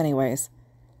needed them anyways.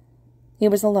 He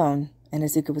was alone, and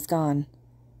Izuku was gone.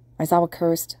 Aizawa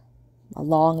cursed, a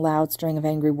long, loud string of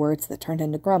angry words that turned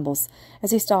into grumbles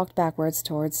as he stalked backwards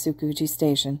towards Tsukuji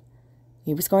Station.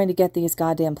 He was going to get these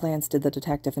goddamn plans to the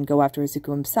detective and go after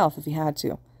Izuku himself if he had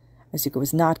to. Izuku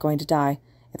was not going to die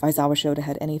if Aizawa Shoda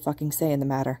had any fucking say in the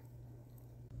matter.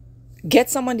 Get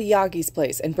someone to Yagi's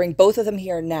place and bring both of them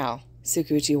here now,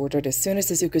 Tsukuji ordered as soon as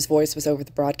Izuku's voice was over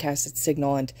the broadcasted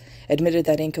signal and admitted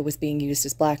that Inca was being used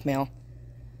as blackmail.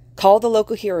 Call the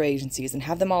local hero agencies and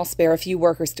have them all spare a few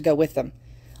workers to go with them.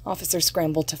 Officers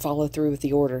scrambled to follow through with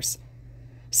the orders.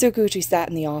 Tsukuji sat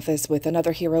in the office with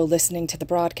another hero listening to the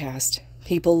broadcast.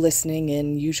 People listening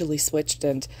in usually switched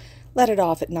and let it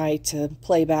off at night to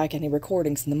play back any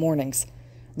recordings in the mornings.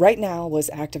 Right now was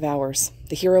active hours.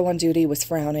 The hero on duty was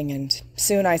frowning, and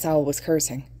soon Aizawa was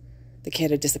cursing. The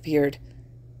kid had disappeared.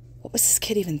 What was this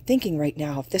kid even thinking right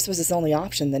now? If this was his only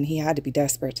option, then he had to be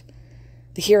desperate.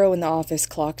 The hero in the office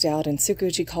clocked out, and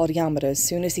Tsukuji called Yamada as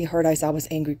soon as he heard Aizawa's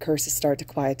angry curses start to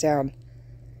quiet down.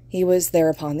 He was there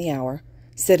upon the hour,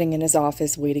 sitting in his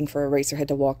office waiting for Eraserhead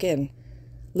to walk in,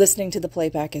 listening to the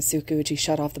playback as Tsukuji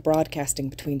shut off the broadcasting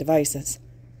between devices.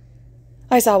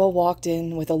 Aizawa walked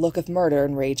in with a look of murder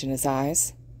and rage in his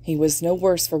eyes. He was no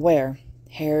worse for wear,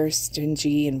 hair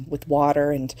stingy and with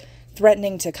water and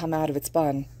threatening to come out of its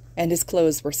bun, and his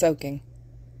clothes were soaking.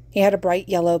 He had a bright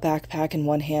yellow backpack in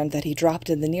one hand that he dropped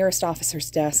in the nearest officer's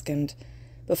desk and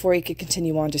before he could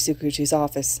continue on to Tsukuji's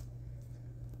office.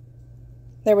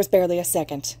 There was barely a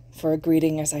second for a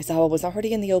greeting as Aizawa was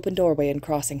already in the open doorway and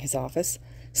crossing his office,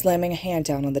 slamming a hand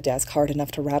down on the desk hard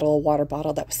enough to rattle a water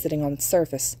bottle that was sitting on its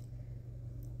surface.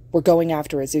 We're going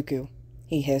after Izuku,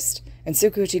 he hissed, and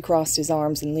Tsukuji crossed his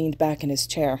arms and leaned back in his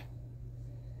chair.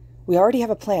 We already have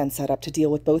a plan set up to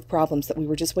deal with both problems that we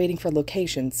were just waiting for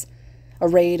locations. A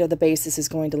raid of the bases is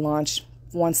going to launch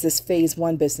once this Phase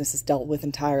 1 business is dealt with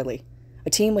entirely. A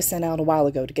team was sent out a while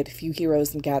ago to get a few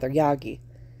heroes and gather Yagi.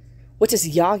 What does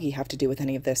Yagi have to do with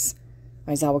any of this?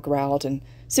 Aizawa growled, and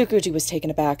Tsukuji was taken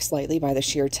aback slightly by the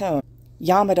sheer tone.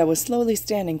 Yamada was slowly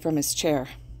standing from his chair.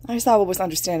 Aizawa was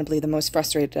understandably the most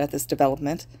frustrated at this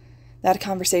development. That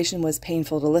conversation was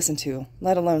painful to listen to,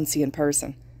 let alone see in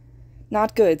person.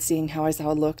 Not good seeing how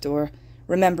Aizawa looked or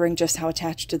remembering just how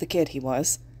attached to the kid he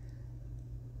was.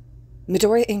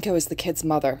 Midoriya Inko is the kid's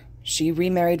mother. She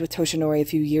remarried with Toshinori a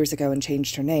few years ago and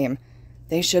changed her name.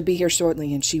 They should be here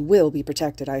shortly, and she will be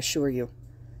protected, I assure you.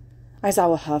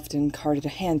 Aizawa huffed and carted a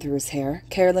hand through his hair,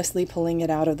 carelessly pulling it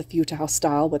out of the futile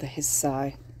style with a hiss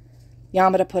sigh.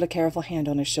 Yamada put a careful hand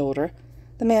on his shoulder.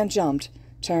 The man jumped,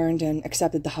 turned, and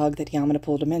accepted the hug that Yamada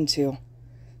pulled him into.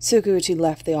 Sukuuchi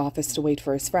left the office to wait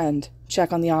for his friend,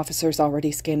 check on the officers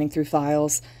already scanning through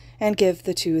files, and give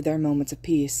the two their moments of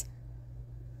peace.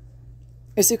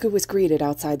 Izuku was greeted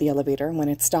outside the elevator when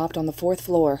it stopped on the 4th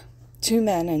floor. 2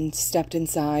 men stepped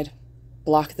inside,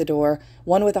 blocked the door,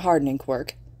 one with a hardening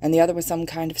quirk, and the other with some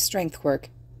kind of strength quirk,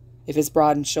 if his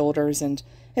broadened shoulders and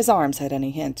his arms had any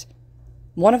hint.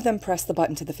 One of them pressed the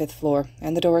button to the 5th floor,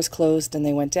 and the doors closed and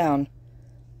they went down.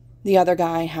 The other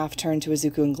guy half turned to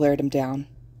Izuku and glared him down.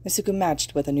 Izuku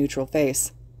matched with a neutral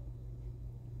face.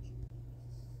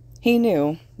 He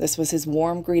knew this was his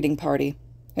warm greeting party.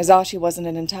 Hizashi wasn't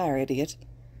an entire idiot.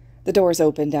 The doors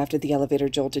opened after the elevator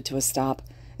jolted to a stop.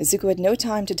 Izuku had no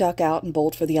time to duck out and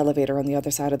bolt for the elevator on the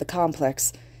other side of the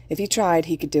complex. If he tried,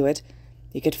 he could do it.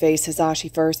 He could face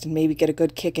Hizashi first and maybe get a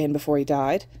good kick in before he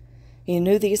died. He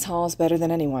knew these halls better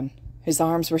than anyone. His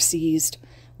arms were seized,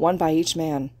 one by each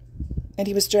man, and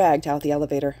he was dragged out the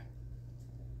elevator.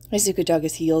 Izuku dug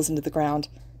his heels into the ground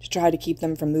to try to keep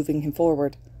them from moving him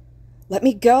forward. "Let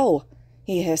me go!"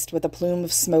 he hissed with a plume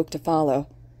of smoke to follow.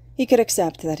 He could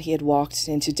accept that he had walked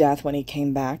into death when he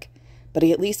came back, but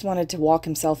he at least wanted to walk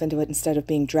himself into it instead of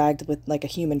being dragged with like a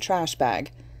human trash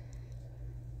bag.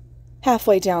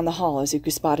 Halfway down the hall,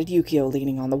 Izuku spotted Yukio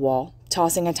leaning on the wall,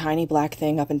 tossing a tiny black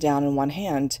thing up and down in one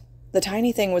hand. The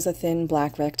tiny thing was a thin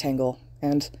black rectangle,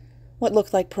 and what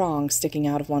looked like prongs sticking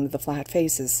out of one of the flat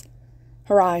faces.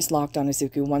 Her eyes locked on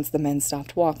Izuku once the men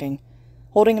stopped walking,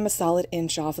 holding him a solid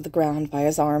inch off of the ground by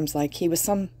his arms like he was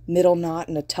some middle knot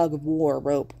in a tug-of-war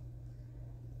rope.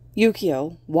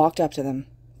 Yukio walked up to them,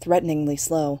 threateningly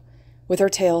slow, with her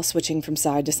tail switching from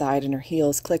side to side and her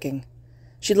heels clicking.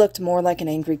 She looked more like an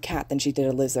angry cat than she did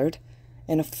a lizard.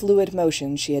 In a fluid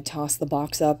motion, she had tossed the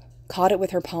box up, caught it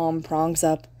with her palm, prongs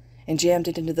up, and jammed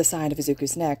it into the side of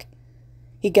Izuku's neck.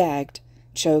 He gagged,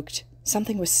 choked.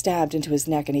 Something was stabbed into his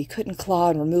neck, and he couldn't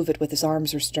claw and remove it with his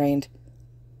arms restrained.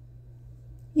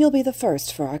 "You'll be the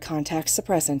first for our contact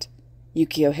suppressant,"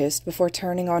 Yukio hissed before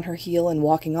turning on her heel and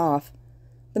walking off,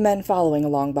 the men following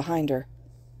along behind her.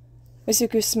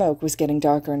 Izuku's smoke was getting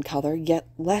darker in color, yet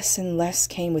less and less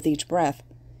came with each breath.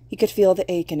 He could feel the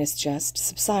ache in his chest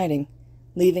subsiding,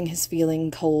 leaving his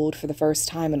feeling cold for the first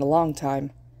time in a long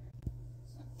time.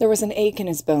 There was an ache in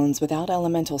his bones without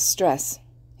elemental stress.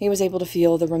 He was able to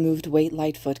feel the removed weight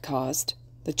Lightfoot caused.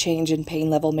 The change in pain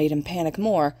level made him panic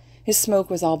more. His smoke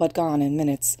was all but gone in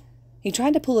minutes. He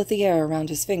tried to pull at the air around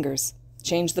his fingers,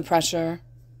 change the pressure,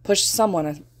 push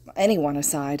anyone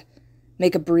aside,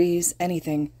 make a breeze,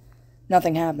 anything.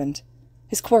 Nothing happened.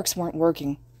 His quirks weren't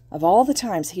working. Of all the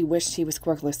times he wished he was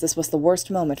quirkless, this was the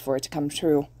worst moment for it to come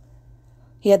true.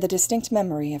 He had the distinct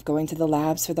memory of going to the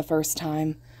labs for the first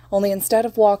time, only instead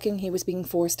of walking, he was being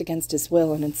forced against his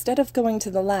will, and instead of going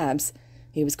to the labs,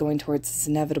 he was going towards his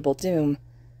inevitable doom.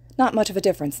 Not much of a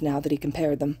difference now that he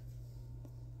compared them.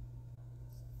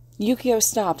 Yukio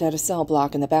stopped at a cell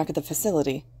block in the back of the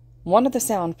facility, one of the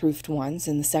soundproofed ones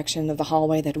in the section of the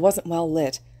hallway that wasn't well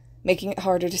lit, making it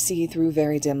harder to see through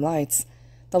very dim lights.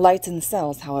 The lights in the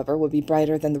cells, however, would be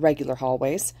brighter than the regular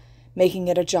hallways, making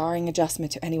it a jarring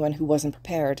adjustment to anyone who wasn't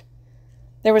prepared.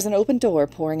 There was an open door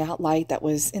pouring out light that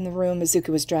was in the room Izuku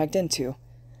was dragged into.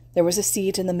 There was a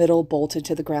seat in the middle bolted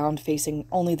to the ground facing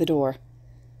only the door.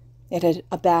 It had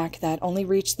a back that only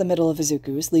reached the middle of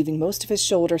Izuku's, leaving most of his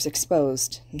shoulders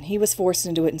exposed, and he was forced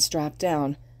into it and strapped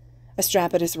down. A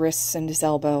strap at his wrists and his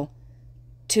elbow,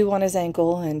 2 on his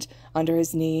ankle and under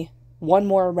his knee, 1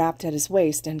 more wrapped at his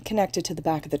waist and connected to the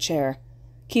back of the chair,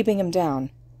 keeping him down.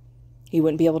 He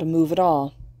wouldn't be able to move at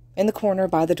all. In the corner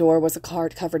by the door was a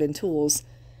cart covered in tools.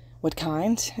 What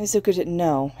kind? Izuku didn't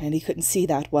know, and he couldn't see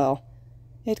that well.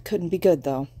 It couldn't be good,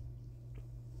 though.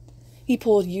 He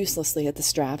pulled uselessly at the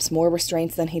straps, more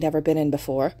restraints than he'd ever been in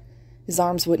before. His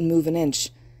arms wouldn't move an inch.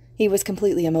 He was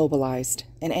completely immobilized,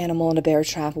 an animal in a bear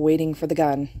trap waiting for the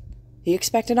gun. He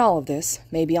expected all of this,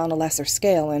 maybe on a lesser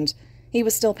scale, and he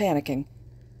was still panicking.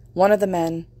 One of the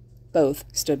men, both,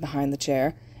 stood behind the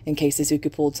chair, in case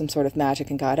Izuku pulled some sort of magic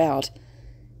and got out,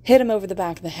 hit him over the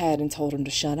back of the head and told him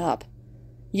to shut up.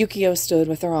 Yukio stood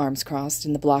with her arms crossed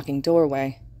in the blocking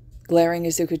doorway, glaring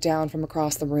Izuku down from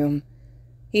across the room.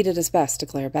 He did his best to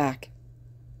glare back.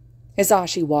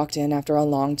 Hisashi walked in after a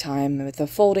long time with a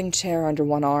folding chair under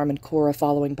one arm and Korra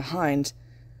following behind.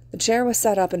 The chair was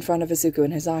set up in front of Izuku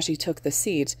and Hisashi took the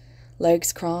seat,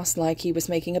 legs crossed like he was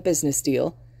making a business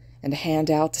deal, and a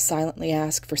hand out to silently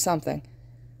ask for something.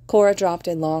 Korra dropped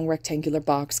a long rectangular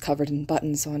box covered in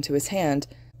buttons onto his hand.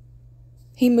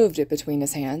 He moved it between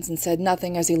his hands and said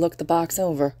nothing as he looked the box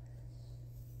over.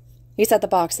 He set the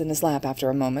box in his lap after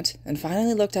a moment, and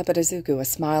finally looked up at Izuku, a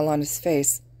smile on his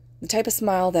face, the type of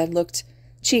smile that looked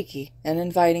cheeky and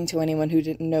inviting to anyone who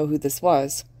didn't know who this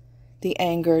was. The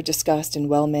anger, disgust, and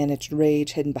well-managed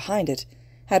rage hidden behind it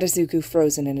had Izuku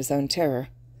frozen in his own terror.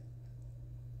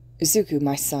 "Izuku,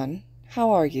 my son,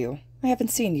 how are you? I haven't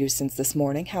seen you since this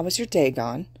morning. How was your day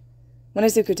gone?" When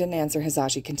Izuku didn't answer,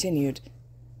 Hisashi continued,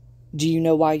 "Do you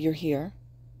know why you're here?"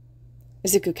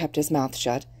 Izuku kept his mouth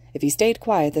shut. If he stayed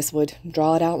quiet, this would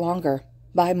draw it out longer,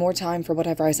 buy more time for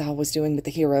whatever Aizawa was doing with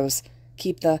the heroes,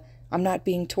 keep the "I'm not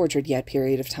being tortured yet"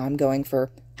 period of time going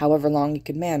for however long he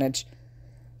could manage.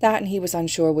 That, and he was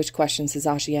unsure which questions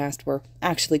Hisashi asked were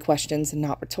actually questions and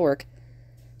not rhetoric.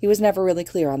 He was never really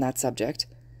clear on that subject.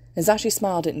 Hisashi's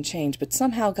smile didn't change, but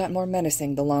somehow got more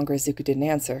menacing the longer Izuku didn't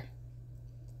answer.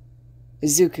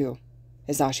 "Izuku,"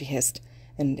 Hisashi hissed,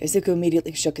 and Izuku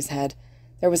immediately shook his head.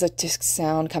 There was a tisk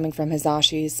sound coming from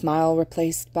Hisashi's smile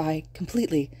replaced by,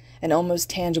 completely, an almost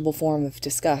tangible form of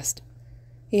disgust.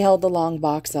 He held the long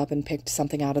box up and picked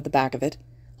something out of the back of it,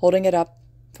 holding it up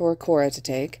for Korra to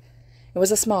take. It was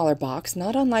a smaller box,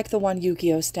 not unlike the one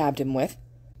Yukio stabbed him with.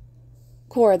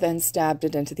 Korra then stabbed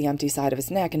it into the empty side of his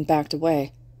neck and backed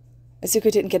away. Izuku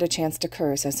didn't get a chance to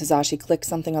curse as Hisashi clicked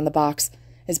something on the box.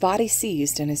 His body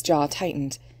seized and his jaw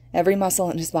tightened. Every muscle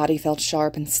in his body felt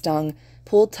sharp and stung,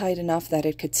 pulled tight enough that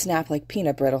it could snap like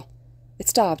peanut brittle. It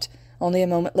stopped, only a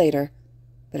moment later,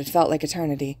 but it felt like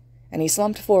eternity, and he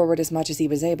slumped forward as much as he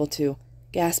was able to,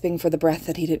 gasping for the breath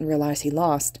that he didn't realize he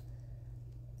lost.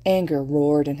 Anger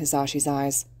roared in Hisashi's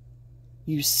eyes.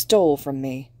 "You stole from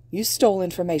me. You stole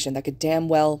information that could damn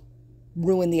well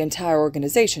ruin the entire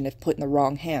organization if put in the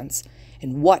wrong hands.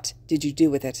 And what did you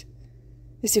do with it?"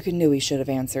 Izuku knew he should have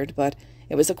answered, but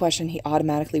it was a question he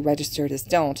automatically registered as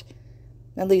don't,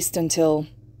 at least until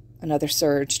another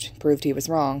surge proved he was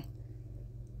wrong.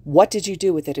 "What did you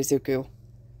do with it, Izuku?"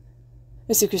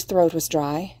 Izuku's throat was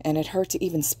dry, and it hurt to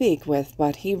even speak with,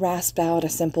 but he rasped out a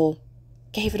simple,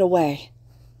 "Gave it away."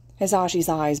 Hisashi's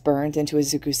eyes burned into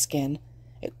Izuku's skin.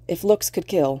 If looks could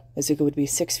kill, Izuku would be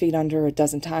 6 feet under a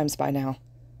dozen times by now.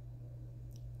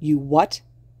 "You what?"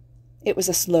 It was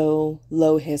a slow,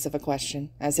 low hiss of a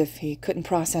question, as if he couldn't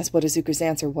process what Izuku's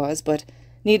answer was, but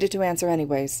needed to answer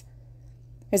anyways.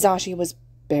 Hisashi was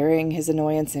burying his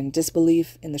annoyance and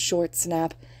disbelief in the short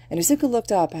snap, and Izuku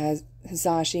looked up at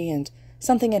Hisashi, and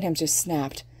something in him just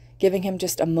snapped, giving him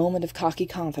just a moment of cocky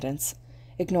confidence,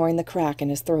 ignoring the crack in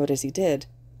his throat as he did.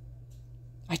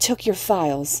 "I took your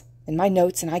files and my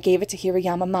notes, and I gave it to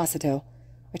Hirayama Masato.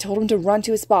 I told him to run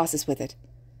to his bosses with it."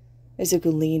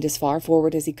 Izuku leaned as far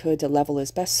forward as he could to level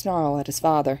his best snarl at his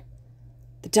father.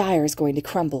 "The Dire is going to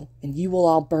crumble, and you will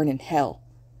all burn in hell."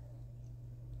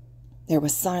 There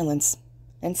was silence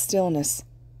and stillness,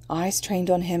 eyes trained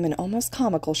on him in almost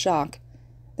comical shock.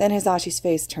 Then Hisashi's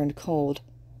face turned cold.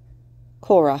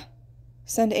 "Korra,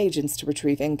 send agents to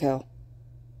retrieve Inko."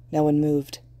 No one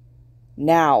moved.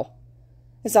 "Now!"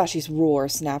 Hisashi's roar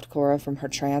snapped Korra from her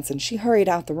trance, and she hurried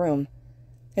out the room.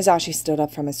 Hisashi stood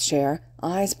up from his chair,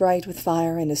 eyes bright with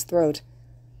fire in his throat,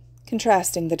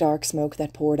 contrasting the dark smoke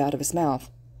that poured out of his mouth.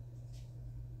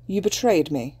 "You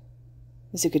betrayed me."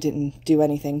 Izuku didn't do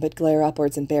anything but glare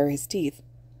upwards and bare his teeth.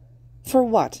 "For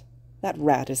what? That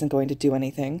rat isn't going to do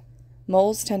anything.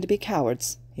 Moles tend to be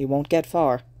cowards. He won't get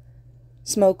far."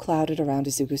 Smoke clouded around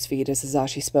Izuku's feet as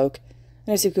Hisashi spoke,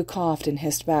 and Izuku coughed and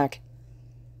hissed back,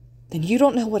 "Then you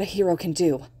don't know what a hero can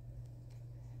do."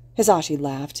 Hisashi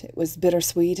laughed. It was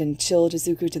bittersweet and chilled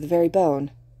Izuku to the very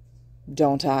bone.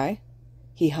 "Don't I?"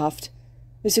 He huffed.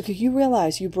 "Izuku, you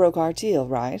realize you broke our deal,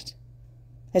 right?"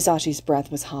 Hisashi's breath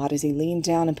was hot as he leaned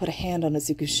down and put a hand on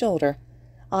Izuku's shoulder,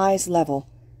 eyes level.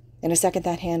 In a second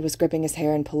that hand was gripping his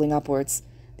hair and pulling upwards.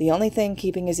 The only thing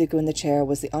keeping Izuku in the chair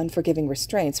was the unforgiving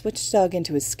restraints which dug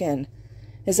into his skin.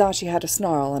 Hisashi had a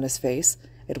snarl on his face.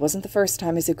 It wasn't the first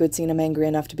time Izuku had seen him angry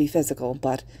enough to be physical,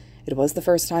 but it was the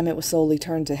first time it was solely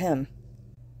turned to him.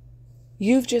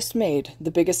 "You've just made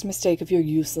the biggest mistake of your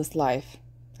useless life.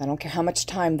 I don't care how much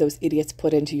time those idiots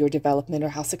put into your development or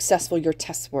how successful your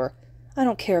tests were. I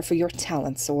don't care for your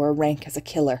talents or a rank as a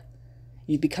killer.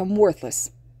 You've become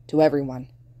worthless to everyone."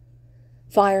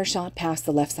 Fire shot past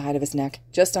the left side of his neck,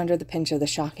 just under the pinch of the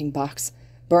shocking box,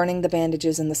 burning the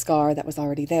bandages and the scar that was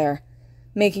already there,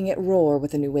 making it roar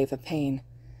with a new wave of pain.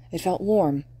 It felt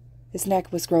warm. His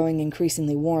neck was growing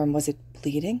increasingly warm. Was it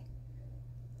bleeding?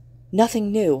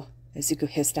 Nothing new, Izuku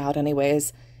hissed out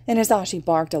anyways, and Hisashi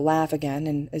barked a laugh again,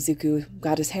 and Izuku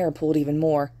got his hair pulled even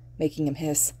more, making him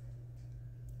hiss.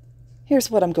 Here's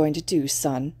what I'm going to do,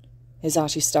 son,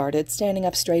 Hisashi started, standing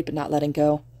up straight but not letting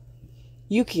go.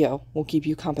 Yukio will keep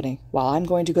you company, while I'm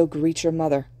going to go greet your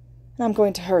mother, and I'm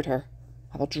going to hurt her.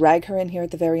 I will drag her in here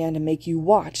at the very end and make you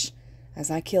watch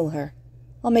as I kill her.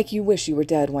 I'll make you wish you were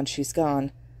dead once she's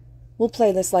gone. We'll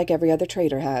play this like every other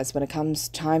traitor has. When it comes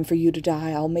time for you to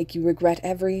die, I'll make you regret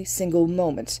every single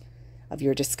moment of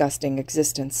your disgusting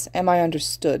existence. Am I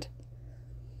understood?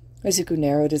 Izuku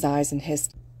narrowed his eyes and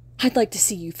hissed, I'd like to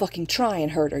see you fucking try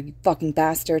and hurt her, you fucking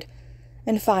bastard.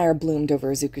 And fire bloomed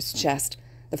over Izuku's chest.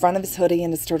 The front of his hoodie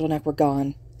and his turtleneck were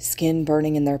gone, skin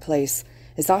burning in their place.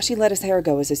 Hisashi let his hair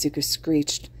go as Izuku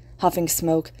screeched. Huffing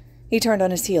smoke, he turned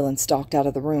on his heel and stalked out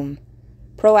of the room,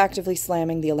 proactively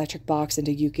slamming the electric box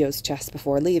into Yukio's chest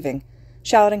before leaving,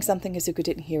 shouting something Izuku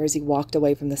didn't hear as he walked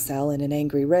away from the cell in an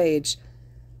angry rage.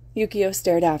 Yukio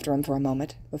stared after him for a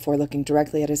moment, before looking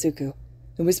directly at Izuku,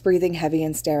 who was breathing heavy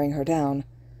and staring her down.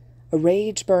 A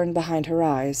rage burned behind her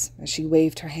eyes as she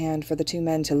waved her hand for the two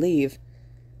men to leave.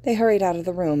 They hurried out of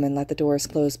the room and let the doors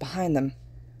close behind them.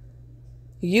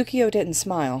 Yukio didn't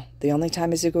smile. The only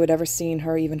time Izuku had ever seen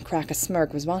her even crack a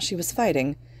smirk was while she was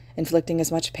fighting, inflicting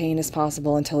as much pain as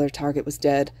possible until her target was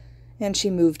dead, and she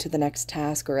moved to the next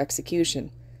task or execution.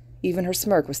 Even her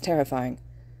smirk was terrifying.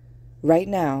 Right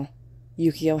now,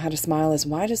 Yukio had a smile as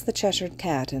wide as the Cheshire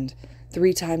Cat and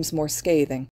 3 times more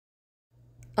scathing.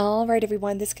 All right,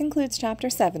 everyone, this concludes Chapter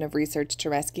 7 of Research to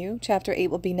Rescue. Chapter 8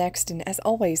 will be next, and as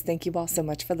always, thank you all so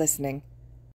much for listening.